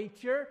our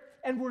nature,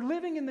 and we're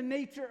living in the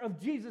nature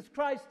of Jesus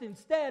Christ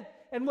instead.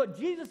 And what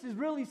Jesus is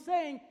really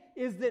saying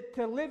is that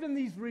to live in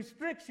these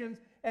restrictions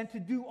and to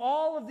do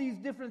all of these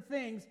different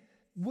things,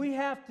 we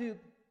have to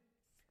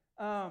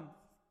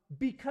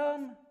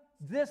become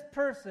this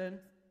person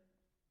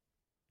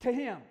to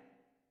Him.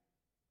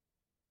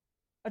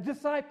 A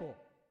disciple.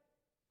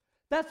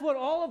 That's what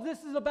all of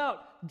this is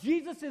about.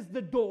 Jesus is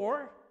the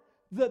door.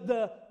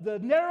 The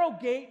narrow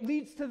gate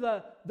leads to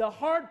the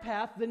hard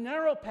path, the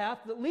narrow path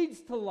that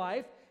leads to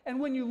life. And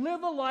when you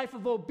live a life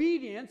of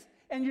obedience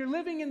and you're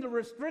living in the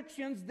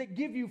restrictions that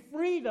give you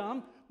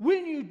freedom,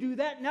 when you do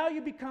that, now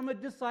you become a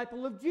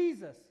disciple of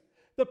Jesus.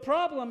 The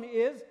problem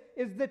is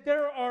that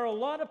there are a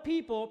lot of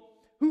people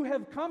who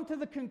have come to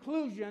the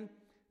conclusion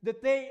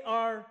that they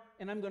are,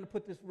 and I'm going to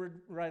put this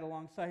word right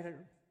alongside it,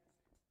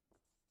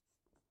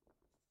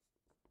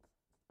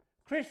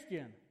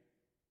 Christian.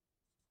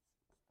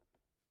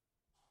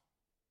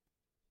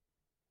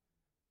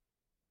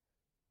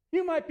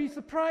 You might be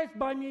surprised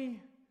by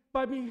me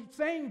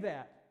saying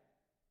that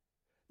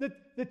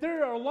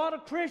there are a lot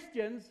of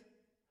Christians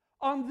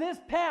on this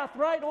path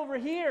right over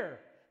here.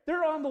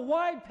 They're on the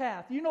wide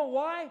path. You know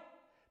why?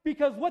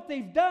 Because what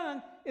they've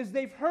done is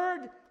they've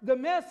heard the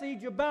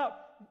message about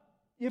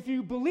if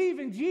you believe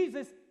in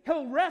Jesus,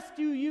 He'll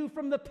rescue you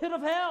from the pit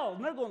of hell.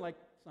 And they're going like,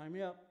 sign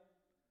me up.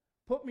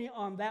 Put me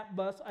on that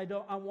bus. I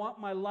want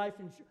my life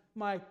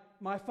my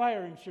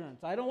fire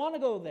insurance. I don't want to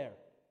go there.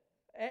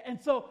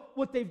 And so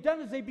what they've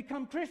done is they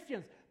become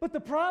Christians. But the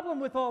problem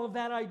with all of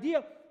that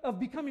idea of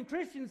becoming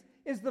Christians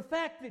is the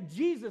fact that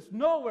Jesus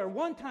nowhere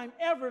one time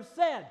ever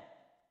said,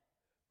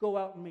 go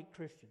out and make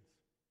Christians.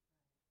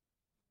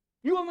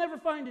 You will never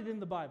find it in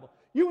the Bible.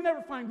 You will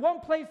never find one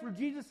place where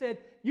Jesus said,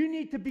 you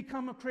need to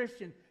become a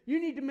Christian.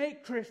 You need to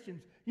make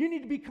Christians. You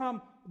need to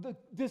become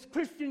this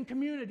Christian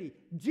community.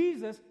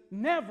 Jesus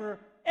never,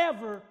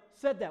 ever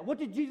said that. What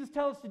did Jesus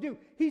tell us to do?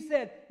 He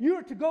said, you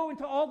are to go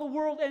into all the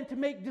world and to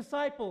make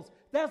disciples.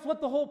 That's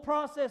what the whole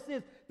process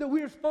is, that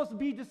we are supposed to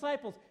be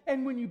disciples.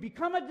 And when you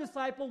become a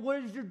disciple, what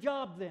is your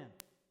job then?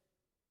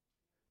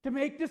 To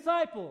make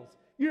disciples.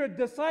 You're a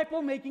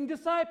disciple making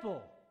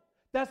disciple.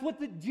 That's what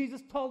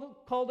Jesus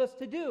called us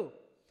to do.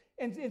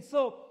 And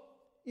so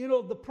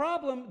the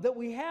problem that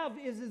we have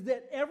is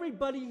that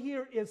everybody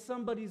here is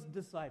somebody's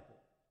disciple.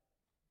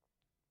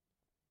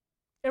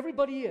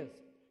 Everybody is.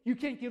 You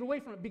can't get away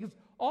from it because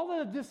all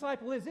that a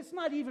disciple is, it's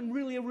not even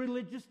really a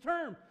religious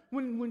term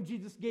when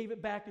Jesus gave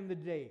it back in the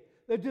day.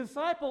 The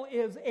disciple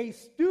is a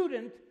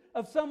student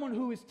of someone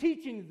who is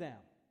teaching them.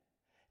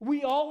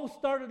 We all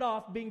started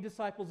off being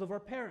disciples of our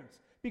parents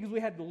because we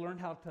had to learn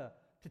how to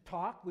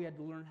talk, we had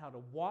to learn how to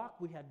walk,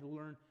 we had to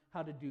learn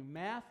how to do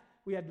math,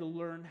 we had to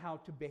learn how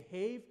to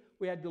behave,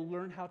 we had to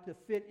learn how to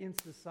fit in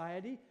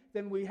society,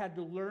 then we had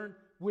to learn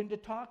when to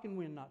talk and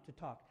when not to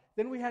talk.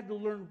 Then we had to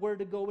learn where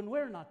to go and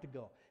where not to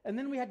go. And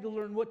then we had to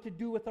learn what to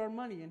do with our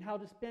money and how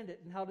to spend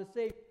it and how to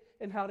save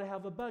and how to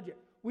have a budget.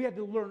 We had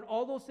to learn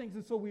all those things,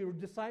 and so we were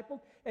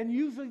discipled. And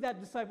usually that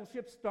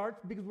discipleship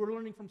starts, because we're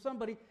learning from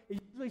somebody, it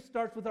usually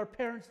starts with our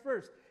parents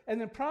first. And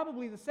then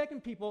probably the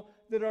second people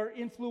that are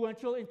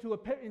influential into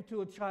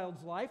a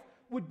child's life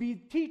would be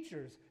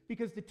teachers,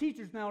 because the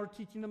teachers now are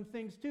teaching them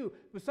things too.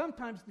 But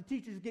sometimes the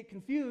teachers get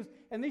confused,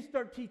 and they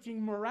start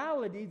teaching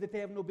morality that they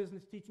have no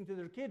business teaching to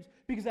their kids,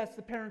 because that's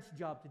the parents'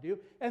 job to do.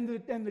 And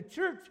the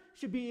church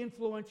should be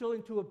influential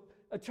into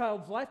a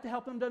child's life to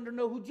help them to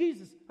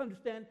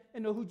understand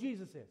and know who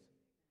Jesus is.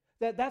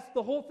 That's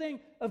the whole thing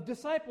of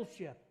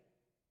discipleship.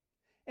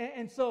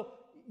 And so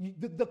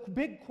the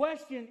big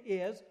question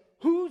is,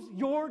 who's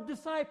your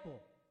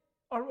disciple?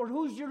 Or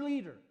who's your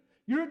leader?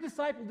 You're a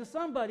disciple to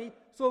somebody,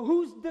 so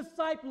who's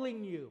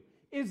discipling you?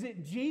 Is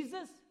it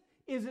Jesus?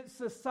 Is it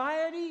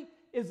society?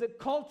 Is it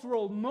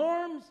cultural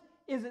norms?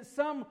 Is it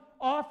some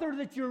author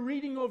that you're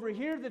reading over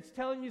here that's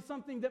telling you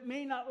something that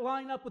may not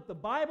line up with the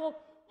Bible?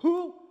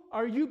 Who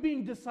are you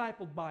being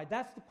discipled by?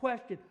 That's the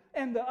question.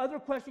 And the other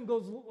question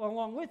goes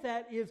along with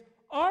that is,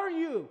 are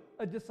you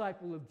a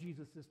disciple of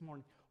Jesus this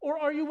morning? Or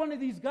are you one of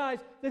these guys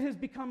that has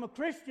become a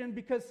Christian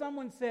because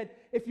someone said,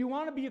 if you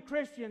want to be a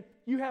Christian,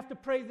 you have to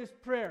pray this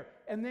prayer.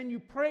 And then you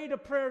prayed a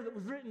prayer that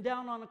was written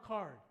down on a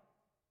card.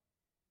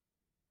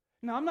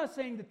 Now, I'm not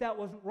saying that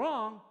wasn't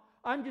wrong.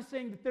 I'm just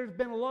saying that there's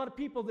been a lot of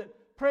people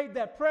that prayed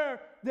that prayer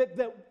that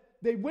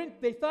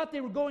they thought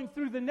they were going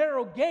through the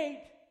narrow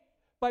gate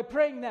by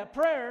praying that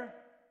prayer.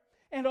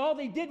 And all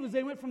they did was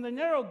they went from the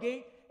narrow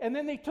gate and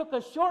then they took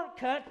a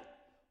shortcut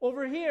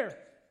over here.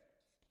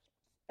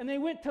 And they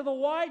went to the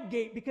wide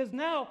gate because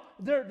now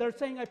they're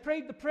saying, I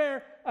prayed the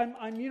prayer,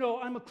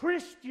 I'm a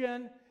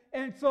Christian,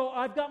 and so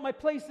I've got my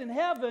place in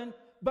heaven,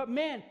 but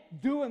man,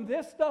 doing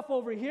this stuff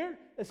over here,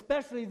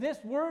 especially this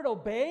word,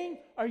 obeying,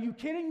 are you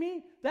kidding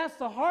me? That's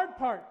the hard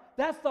part.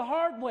 That's the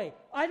hard way.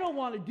 I don't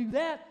want to do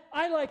that.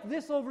 I like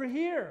this over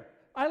here.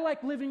 I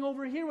like living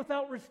over here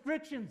without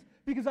restrictions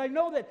because I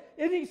know that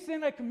any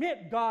sin I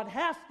commit, God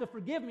has to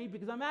forgive me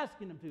because I'm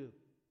asking Him to.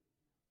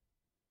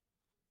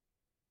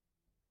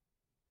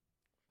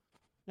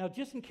 Now,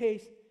 just in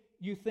case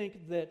you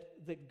think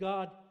that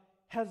God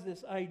has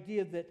this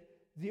idea that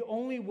the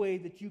only way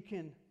that you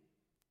can,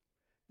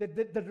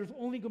 that there's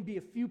only going to be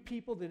a few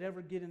people that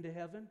ever get into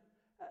heaven,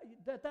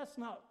 that's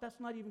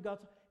not even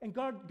God's. And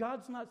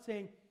God's not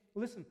saying,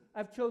 listen,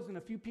 I've chosen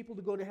a few people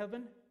to go to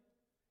heaven,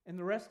 and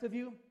the rest of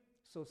you,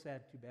 so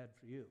sad, too bad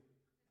for you.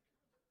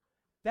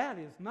 That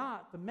is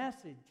not the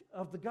message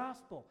of the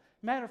gospel.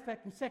 Matter of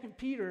fact, in 2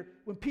 Peter,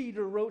 when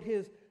Peter wrote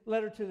his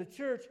letter to the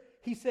church,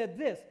 he said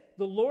this,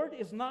 the Lord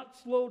is not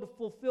slow to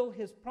fulfill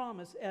His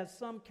promise, as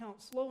some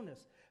count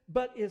slowness,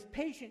 but is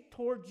patient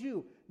towards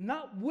you,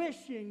 not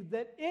wishing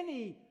that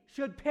any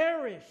should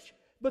perish,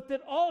 but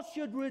that all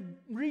should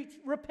reach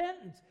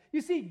repentance.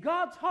 You see,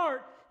 God's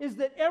heart is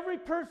that every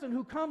person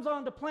who comes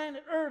onto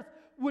planet Earth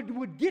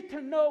would get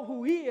to know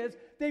who He is.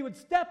 They would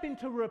step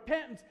into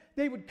repentance.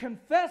 They would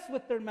confess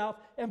with their mouth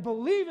and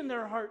believe in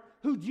their heart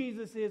who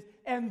Jesus is,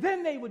 and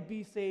then they would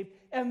be saved,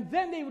 and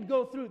then they would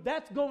go through.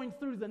 That's going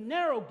through the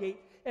narrow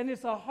gate, and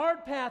it's a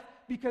hard path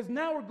because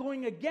now we're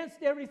going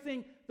against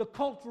everything the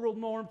cultural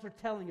norms are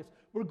telling us.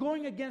 We're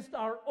going against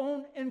our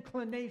own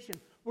inclination.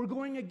 We're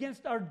going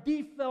against our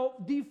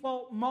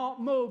default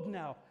mode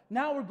now.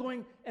 Now we're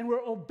going and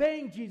we're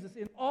obeying Jesus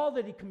in all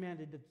that He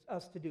commanded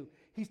us to do.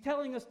 He's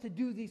telling us to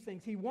do these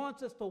things. He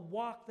wants us to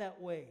walk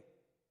that way.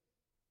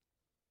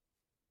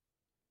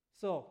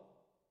 So,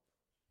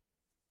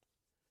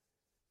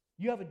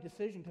 you have a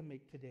decision to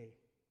make today.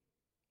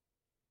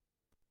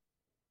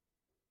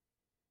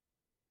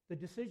 The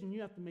decision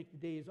you have to make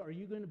today is, are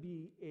you going to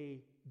be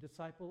a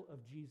disciple of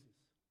Jesus?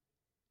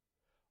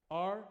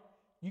 Are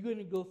you going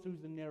to go through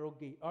the narrow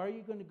gate? Are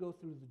you going to go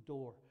through the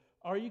door?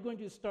 Are you going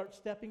to start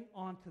stepping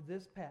onto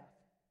this path?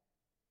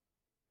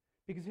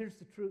 Because here's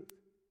the truth.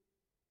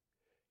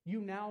 You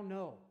now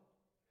know.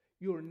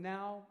 You are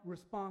now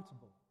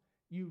responsible.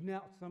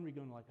 Some of you are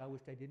going like, I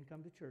wish I didn't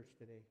come to church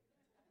today.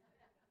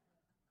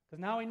 Because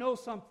now I know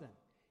something.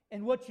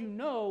 And what you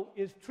know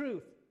is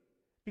truth.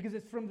 Because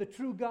it's from the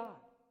true God.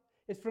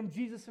 It's from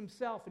Jesus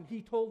Himself. And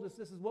He told us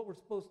this is what we're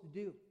supposed to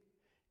do.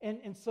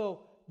 And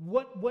so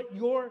what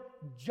your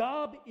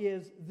job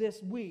is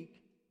this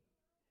week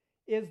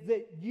is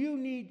that you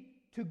need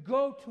to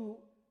go to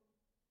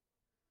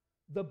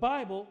the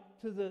Bible,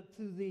 to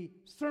the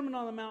Sermon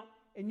on the Mount,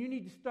 and you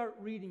need to start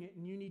reading it,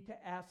 and you need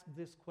to ask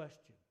this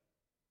question.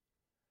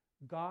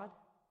 God,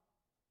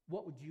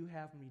 what would you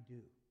have me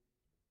do?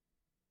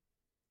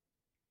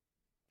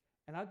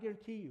 And I'll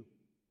guarantee you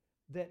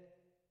that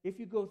if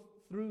you go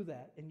through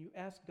that and you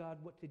ask God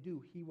what to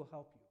do, He will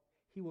help you.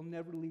 He will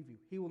never leave you.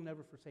 He will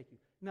never forsake you.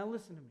 Now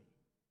listen to me.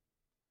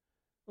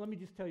 Let me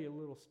just tell you a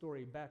little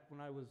story back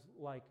when I was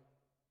like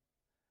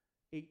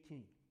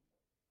 18.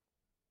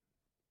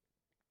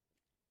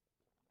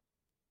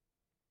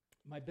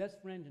 My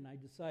best friend and I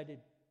decided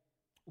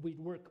we'd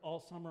work all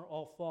summer,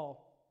 all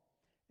fall,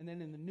 and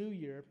then in the new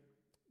year,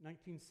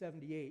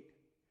 1978,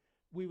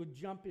 we would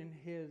jump in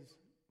his,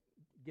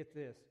 get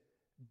this,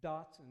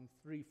 Datsun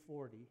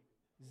 340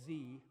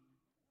 Z.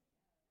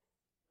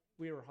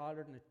 We were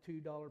hotter than a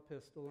 $2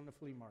 pistol in a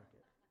flea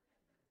market.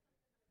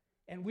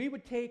 And we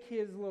would take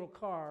his little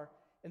car,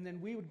 and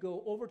then we would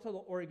go over to the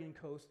Oregon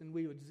coast, and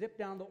we would zip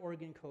down the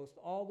Oregon coast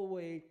all the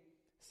way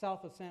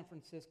south of San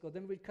Francisco.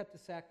 Then we'd cut to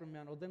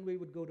Sacramento. Then we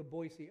would go to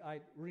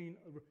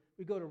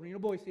we'd go to Reno,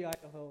 Boise,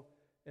 Idaho,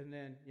 and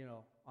then,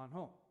 on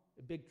home.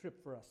 A big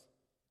trip for us.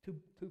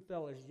 Two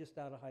fellas just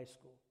out of high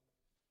school.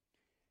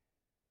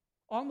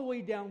 On the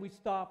way down, we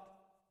stopped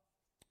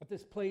at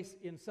this place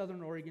in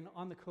southern Oregon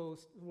on the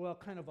coast, well,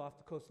 kind of off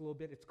the coast a little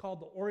bit. It's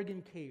called the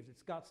Oregon Caves.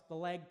 It's got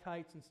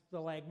stalactites and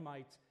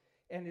stalagmites,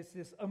 and it's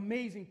this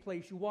amazing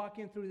place. You walk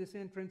in through this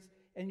entrance,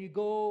 and you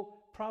go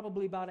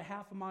probably about a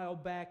half a mile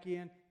back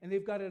in, and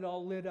they've got it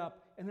all lit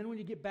up. And then when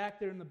you get back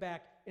there in the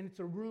back, and it's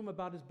a room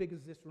about as big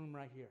as this room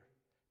right here.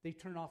 They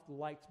turn off the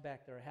lights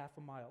back there a half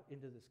a mile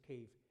into this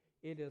cave.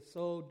 It is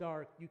so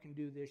dark, you can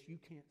do this, you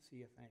can't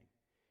see a thing.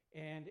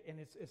 And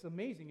it's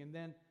amazing. And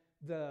then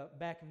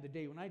back in the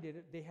day when I did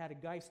it, they had a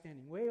guy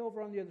standing way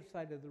over on the other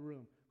side of the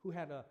room who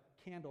had a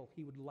candle.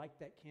 He would light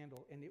that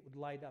candle, and it would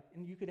light up.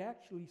 And you could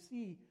actually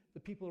see the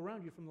people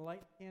around you from the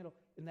light candle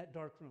in that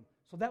dark room.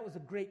 So that was a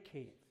great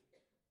cave.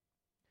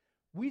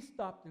 We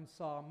stopped and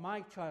saw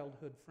my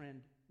childhood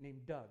friend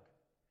named Doug.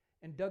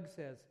 And Doug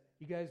says,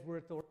 "You guys were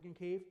at the Oregon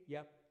Cave?"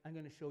 "Yep, I'm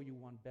going to show you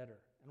one better."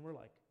 And we're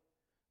like,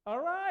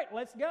 "All right,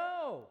 let's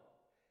go."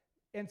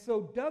 And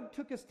so Doug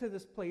took us to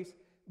this place.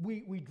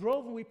 We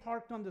drove and we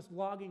parked on this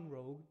logging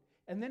road,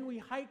 and then we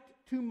hiked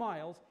 2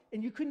 miles,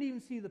 and you couldn't even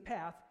see the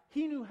path.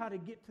 He knew how to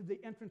get to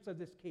the entrance of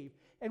this cave.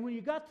 And when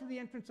you got to the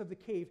entrance of the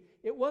cave,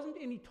 it wasn't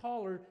any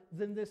taller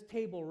than this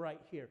table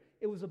right here.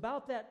 It was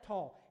about that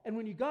tall. And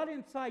when you got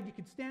inside, you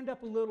could stand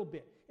up a little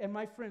bit. And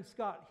my friend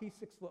Scott, he's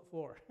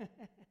 6'4".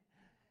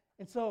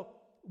 And so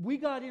we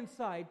got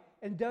inside,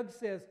 and Doug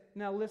says,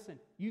 "Now listen,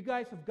 you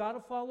guys have got to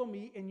follow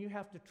me, and you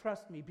have to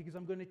trust me, because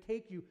I'm going to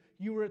take you.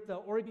 You were at the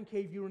Oregon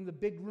Cave, you were in the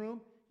big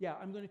room. Yeah,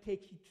 I'm going to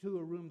take you to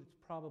a room that's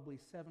probably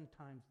 7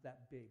 times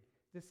that big.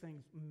 This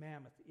thing's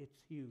mammoth. It's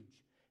huge."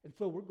 And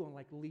so we're going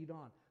like lead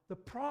on. The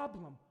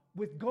problem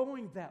with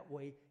going that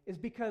way is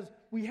because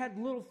we had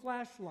little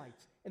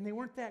flashlights, and they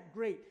weren't that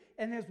great.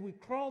 And as we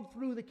crawled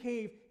through the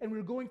cave, and we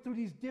were going through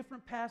these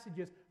different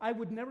passages, I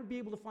would never be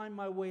able to find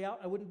my way out.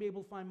 I wouldn't be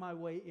able to find my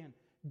way in.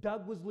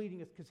 Doug was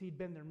leading us because he'd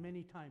been there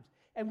many times.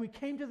 And we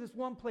came to this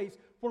one place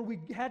where we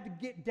had to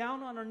get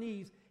down on our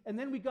knees, and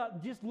then we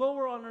got just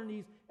lower on our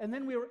knees, and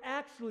then we were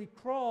actually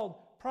crawled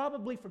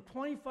probably for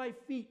 25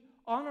 feet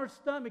on our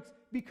stomachs,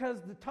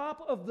 because the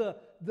top of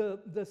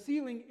the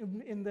ceiling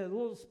in the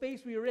little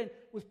space we were in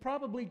was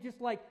probably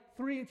just like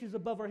 3 inches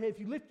above our head. If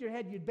you lift your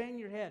head, you'd bang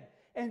your head.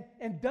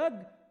 And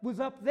Doug was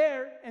up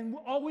there, and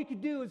all we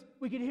could do is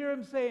we could hear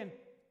him saying,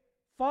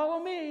 "Follow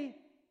me.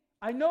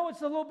 I know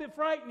it's a little bit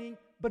frightening,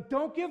 but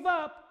don't give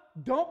up.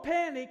 Don't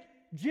panic.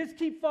 Just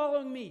keep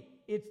following me.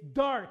 It's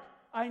dark.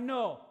 I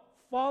know.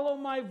 Follow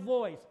my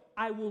voice.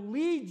 I will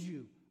lead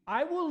you.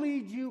 I will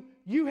lead you.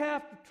 You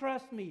have to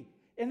trust me."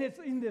 And it's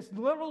in this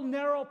little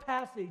narrow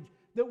passage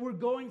that we're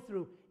going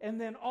through. And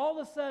then all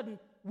of a sudden,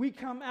 we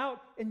come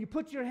out, and you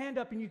put your hand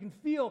up, and you can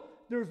feel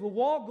there's a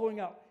wall going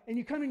out. And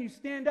you come and you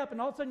stand up,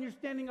 and all of a sudden you're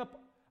standing up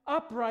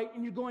upright,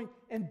 and you're going,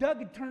 and Doug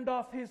had turned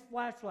off his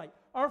flashlight.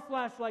 Our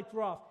flashlights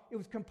were off. It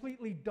was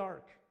completely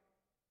dark.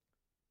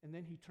 And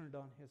then he turned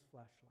on his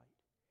flashlight.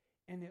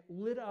 And it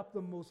lit up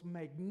the most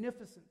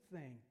magnificent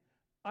thing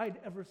I'd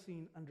ever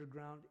seen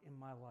underground in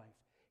my life.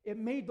 It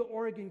made the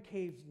Oregon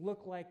Caves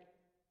look like,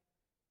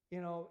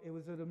 it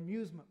was an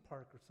amusement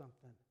park or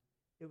something.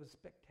 It was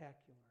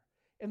spectacular.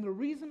 And the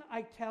reason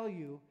I tell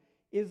you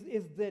is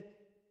that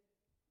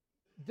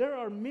there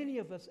are many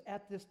of us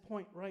at this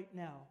point right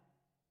now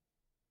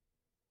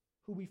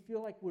who we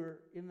feel like we're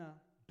in a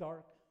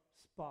dark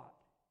spot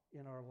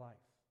in our life.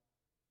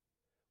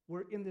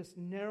 We're in this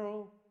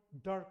narrow,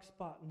 dark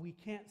spot, and we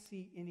can't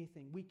see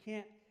anything. We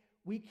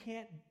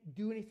can't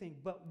do anything.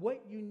 But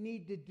what you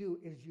need to do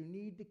is you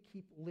need to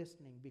keep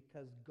listening,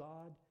 because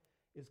God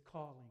is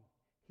calling.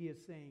 He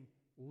is saying,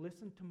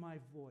 "Listen to my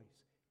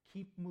voice.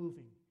 Keep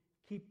moving.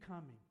 Keep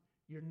coming.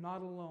 You're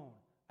not alone.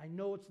 I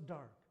know it's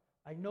dark.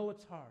 I know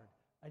it's hard.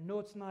 I know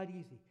it's not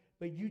easy.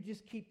 But you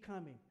just keep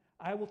coming.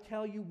 I will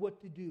tell you what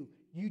to do.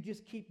 You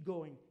just keep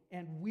going,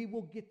 and we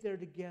will get there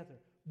together.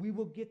 We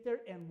will get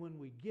there, and when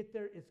we get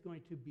there, it's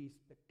going to be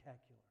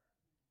spectacular."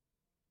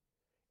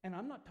 And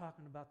I'm not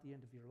talking about the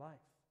end of your life.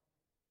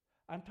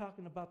 I'm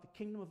talking about the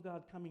kingdom of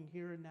God coming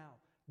here and now.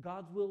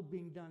 God's will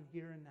being done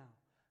here and now.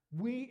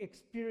 We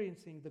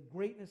experiencing the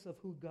greatness of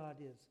who God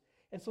is.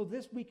 And so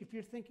this week, if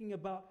you're thinking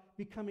about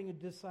becoming a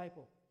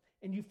disciple,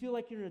 and you feel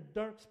like you're in a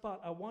dark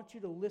spot, I want you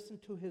to listen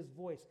to his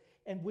voice.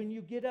 And when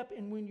you get up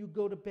and when you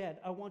go to bed,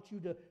 I want you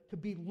to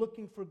be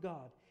looking for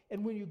God.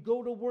 And when you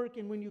go to work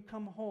and when you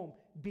come home,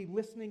 be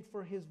listening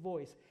for his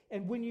voice.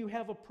 And when you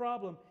have a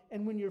problem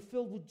and when you're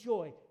filled with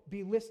joy,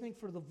 be listening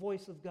for the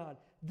voice of God.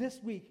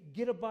 This week,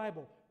 get a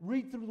Bible,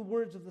 read through the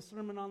words of the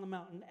Sermon on the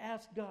Mount, and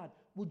ask God,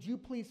 would you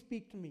please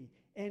speak to me?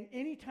 And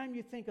anytime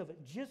you think of it,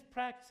 just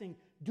practicing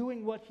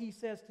doing what he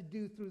says to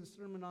do through the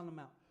Sermon on the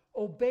Mount.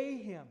 Obey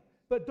him.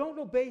 But don't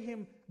obey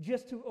him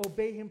just to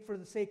obey him for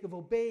the sake of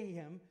obeying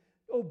him.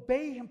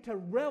 Obey him to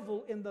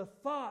revel in the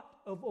thought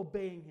of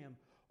obeying him.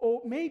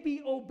 Or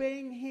maybe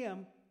obeying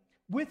him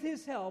with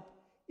his help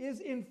is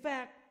in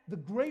fact the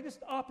greatest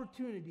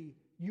opportunity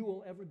you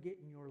will ever get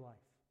in your life.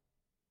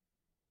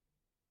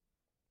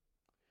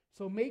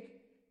 So make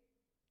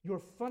your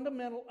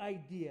fundamental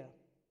idea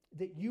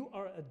that you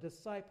are a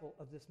disciple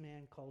of this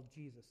man called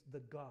Jesus, the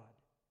God,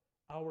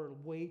 our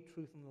way,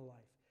 truth, and the life.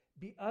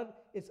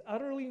 It's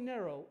utterly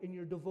narrow in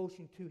your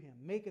devotion to him.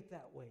 Make it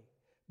that way.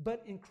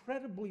 But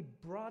incredibly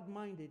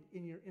broad-minded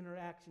in your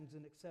interactions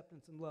and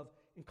acceptance and love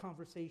and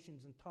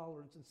conversations and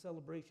tolerance and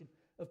celebration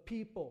of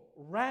people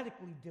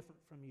radically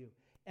different from you.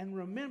 And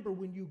remember,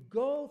 when you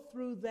go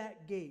through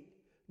that gate,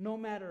 no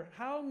matter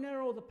how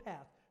narrow the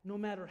path, no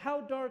matter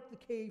how dark the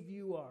cave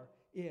you are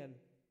in,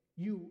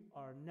 you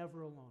are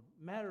never alone.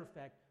 Matter of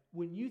fact,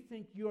 when you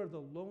think you are the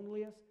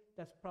loneliest,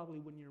 that's probably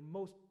when you're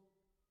most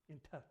in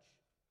touch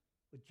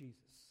with Jesus.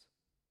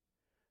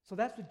 So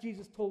that's what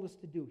Jesus told us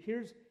to do.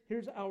 Here's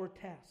our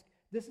task.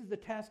 This is the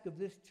task of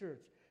this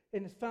church.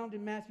 And it's found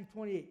in Matthew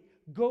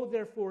 28. Go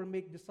therefore and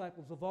make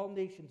disciples of all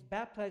nations,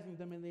 baptizing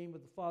them in the name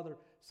of the Father,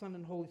 Son,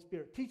 and Holy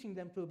Spirit, teaching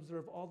them to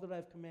observe all that I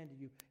have commanded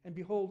you. And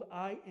behold,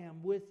 I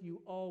am with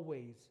you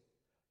always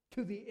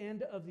to the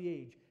end of the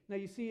age. Now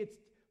you see,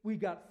 we've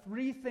got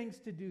three things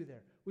to do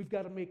there. We've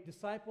got to make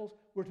disciples,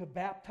 we're to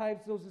baptize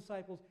those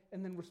disciples,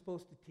 and then we're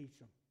supposed to teach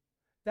them.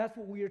 That's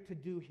what we are to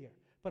do here.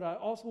 But I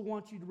also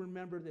want you to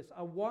remember this.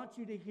 I want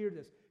you to hear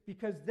this,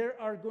 because there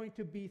are going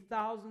to be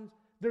thousands,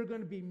 there are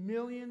going to be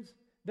millions,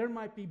 there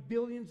might be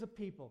billions of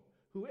people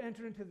who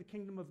enter into the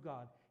kingdom of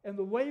God. And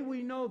the way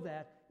we know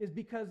that is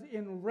because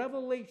in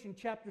Revelation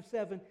chapter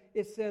 7,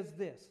 it says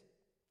this.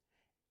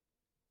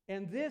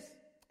 And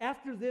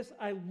after this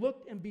I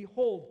looked, and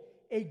behold,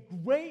 a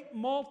great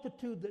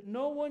multitude that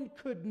no one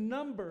could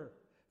number,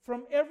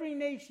 from every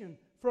nation,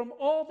 from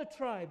all the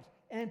tribes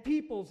and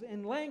peoples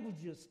and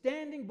languages,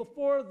 standing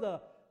before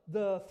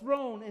the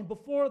throne and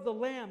before the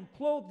Lamb,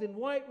 clothed in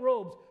white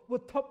robes,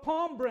 with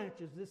palm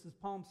branches, this is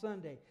Palm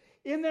Sunday,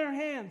 in their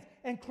hands,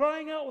 and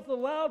crying out with a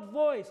loud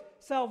voice,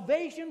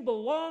 salvation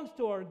belongs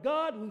to our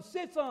God who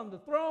sits on the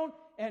throne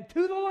and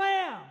to the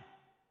Lamb.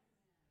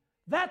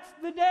 That's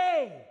the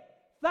day.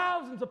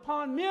 Thousands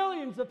upon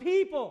millions of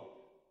people.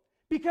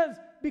 Because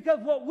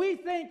what we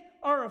think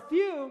are a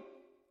few,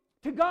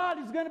 to God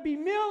is going to be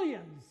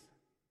millions.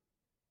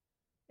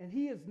 And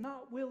he is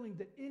not willing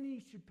that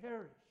any should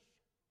perish.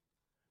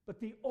 But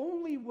the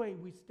only way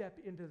we step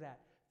into that,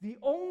 the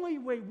only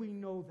way we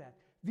know that,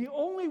 the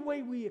only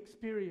way we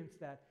experience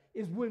that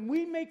is when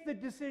we make the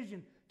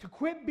decision to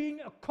quit being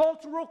a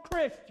cultural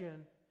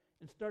Christian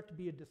and start to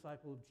be a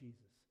disciple of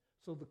Jesus.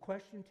 So the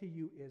question to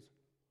you is,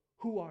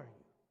 who are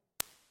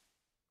you?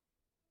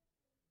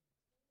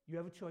 You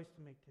have a choice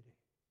to make today.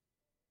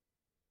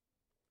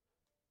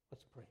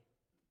 Let's pray.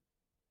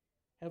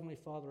 Heavenly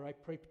Father, I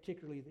pray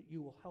particularly that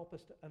you will help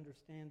us to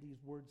understand these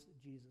words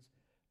that Jesus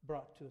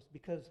brought to us,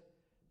 because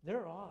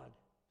they're odd.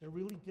 They're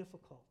really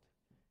difficult.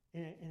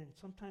 And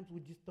sometimes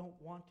we just don't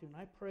want to. And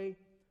I pray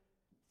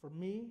for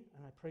me,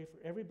 and I pray for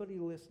everybody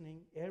listening,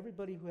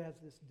 everybody who has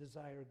this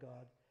desire,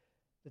 God,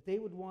 that they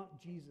would want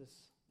Jesus.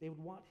 They would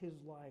want his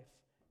life.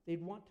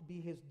 They'd want to be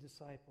his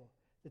disciple.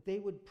 That they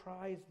would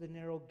prize the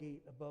narrow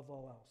gate above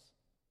all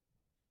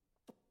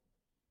else.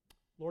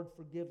 Lord,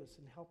 forgive us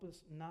and help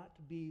us not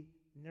to be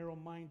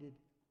narrow-minded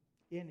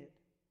in it,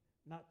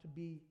 not to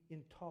be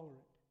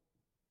intolerant.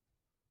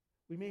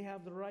 We may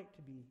have the right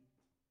to be,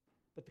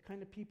 but the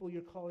kind of people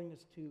you're calling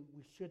us to,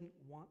 we shouldn't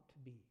want to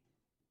be.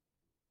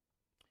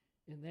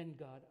 And then,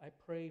 God, I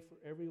pray for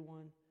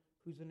everyone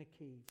who's in a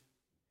cave.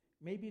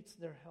 Maybe it's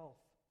their health.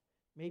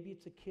 Maybe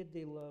it's a kid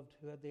they loved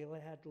who they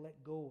had to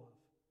let go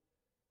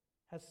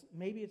of.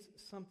 Maybe it's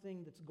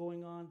something that's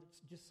going on that's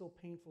just so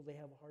painful they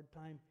have a hard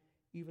time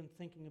even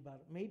thinking about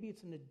it. Maybe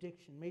it's an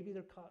addiction. Maybe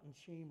they're caught in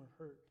shame or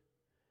hurt.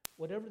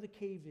 Whatever the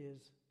cave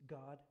is,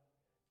 God,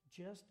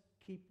 just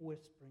keep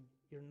whispering,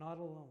 you're not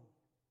alone.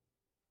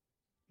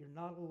 You're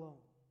not alone.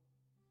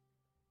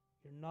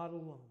 You're not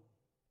alone.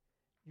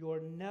 You're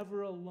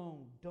never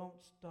alone.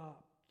 Don't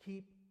stop.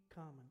 Keep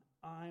coming.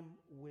 I'm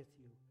with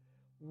you.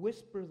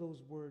 Whisper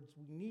those words.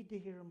 We need to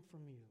hear them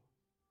from you.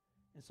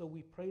 And so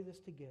we pray this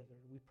together.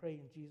 We pray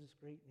in Jesus'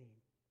 great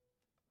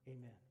name.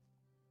 Amen.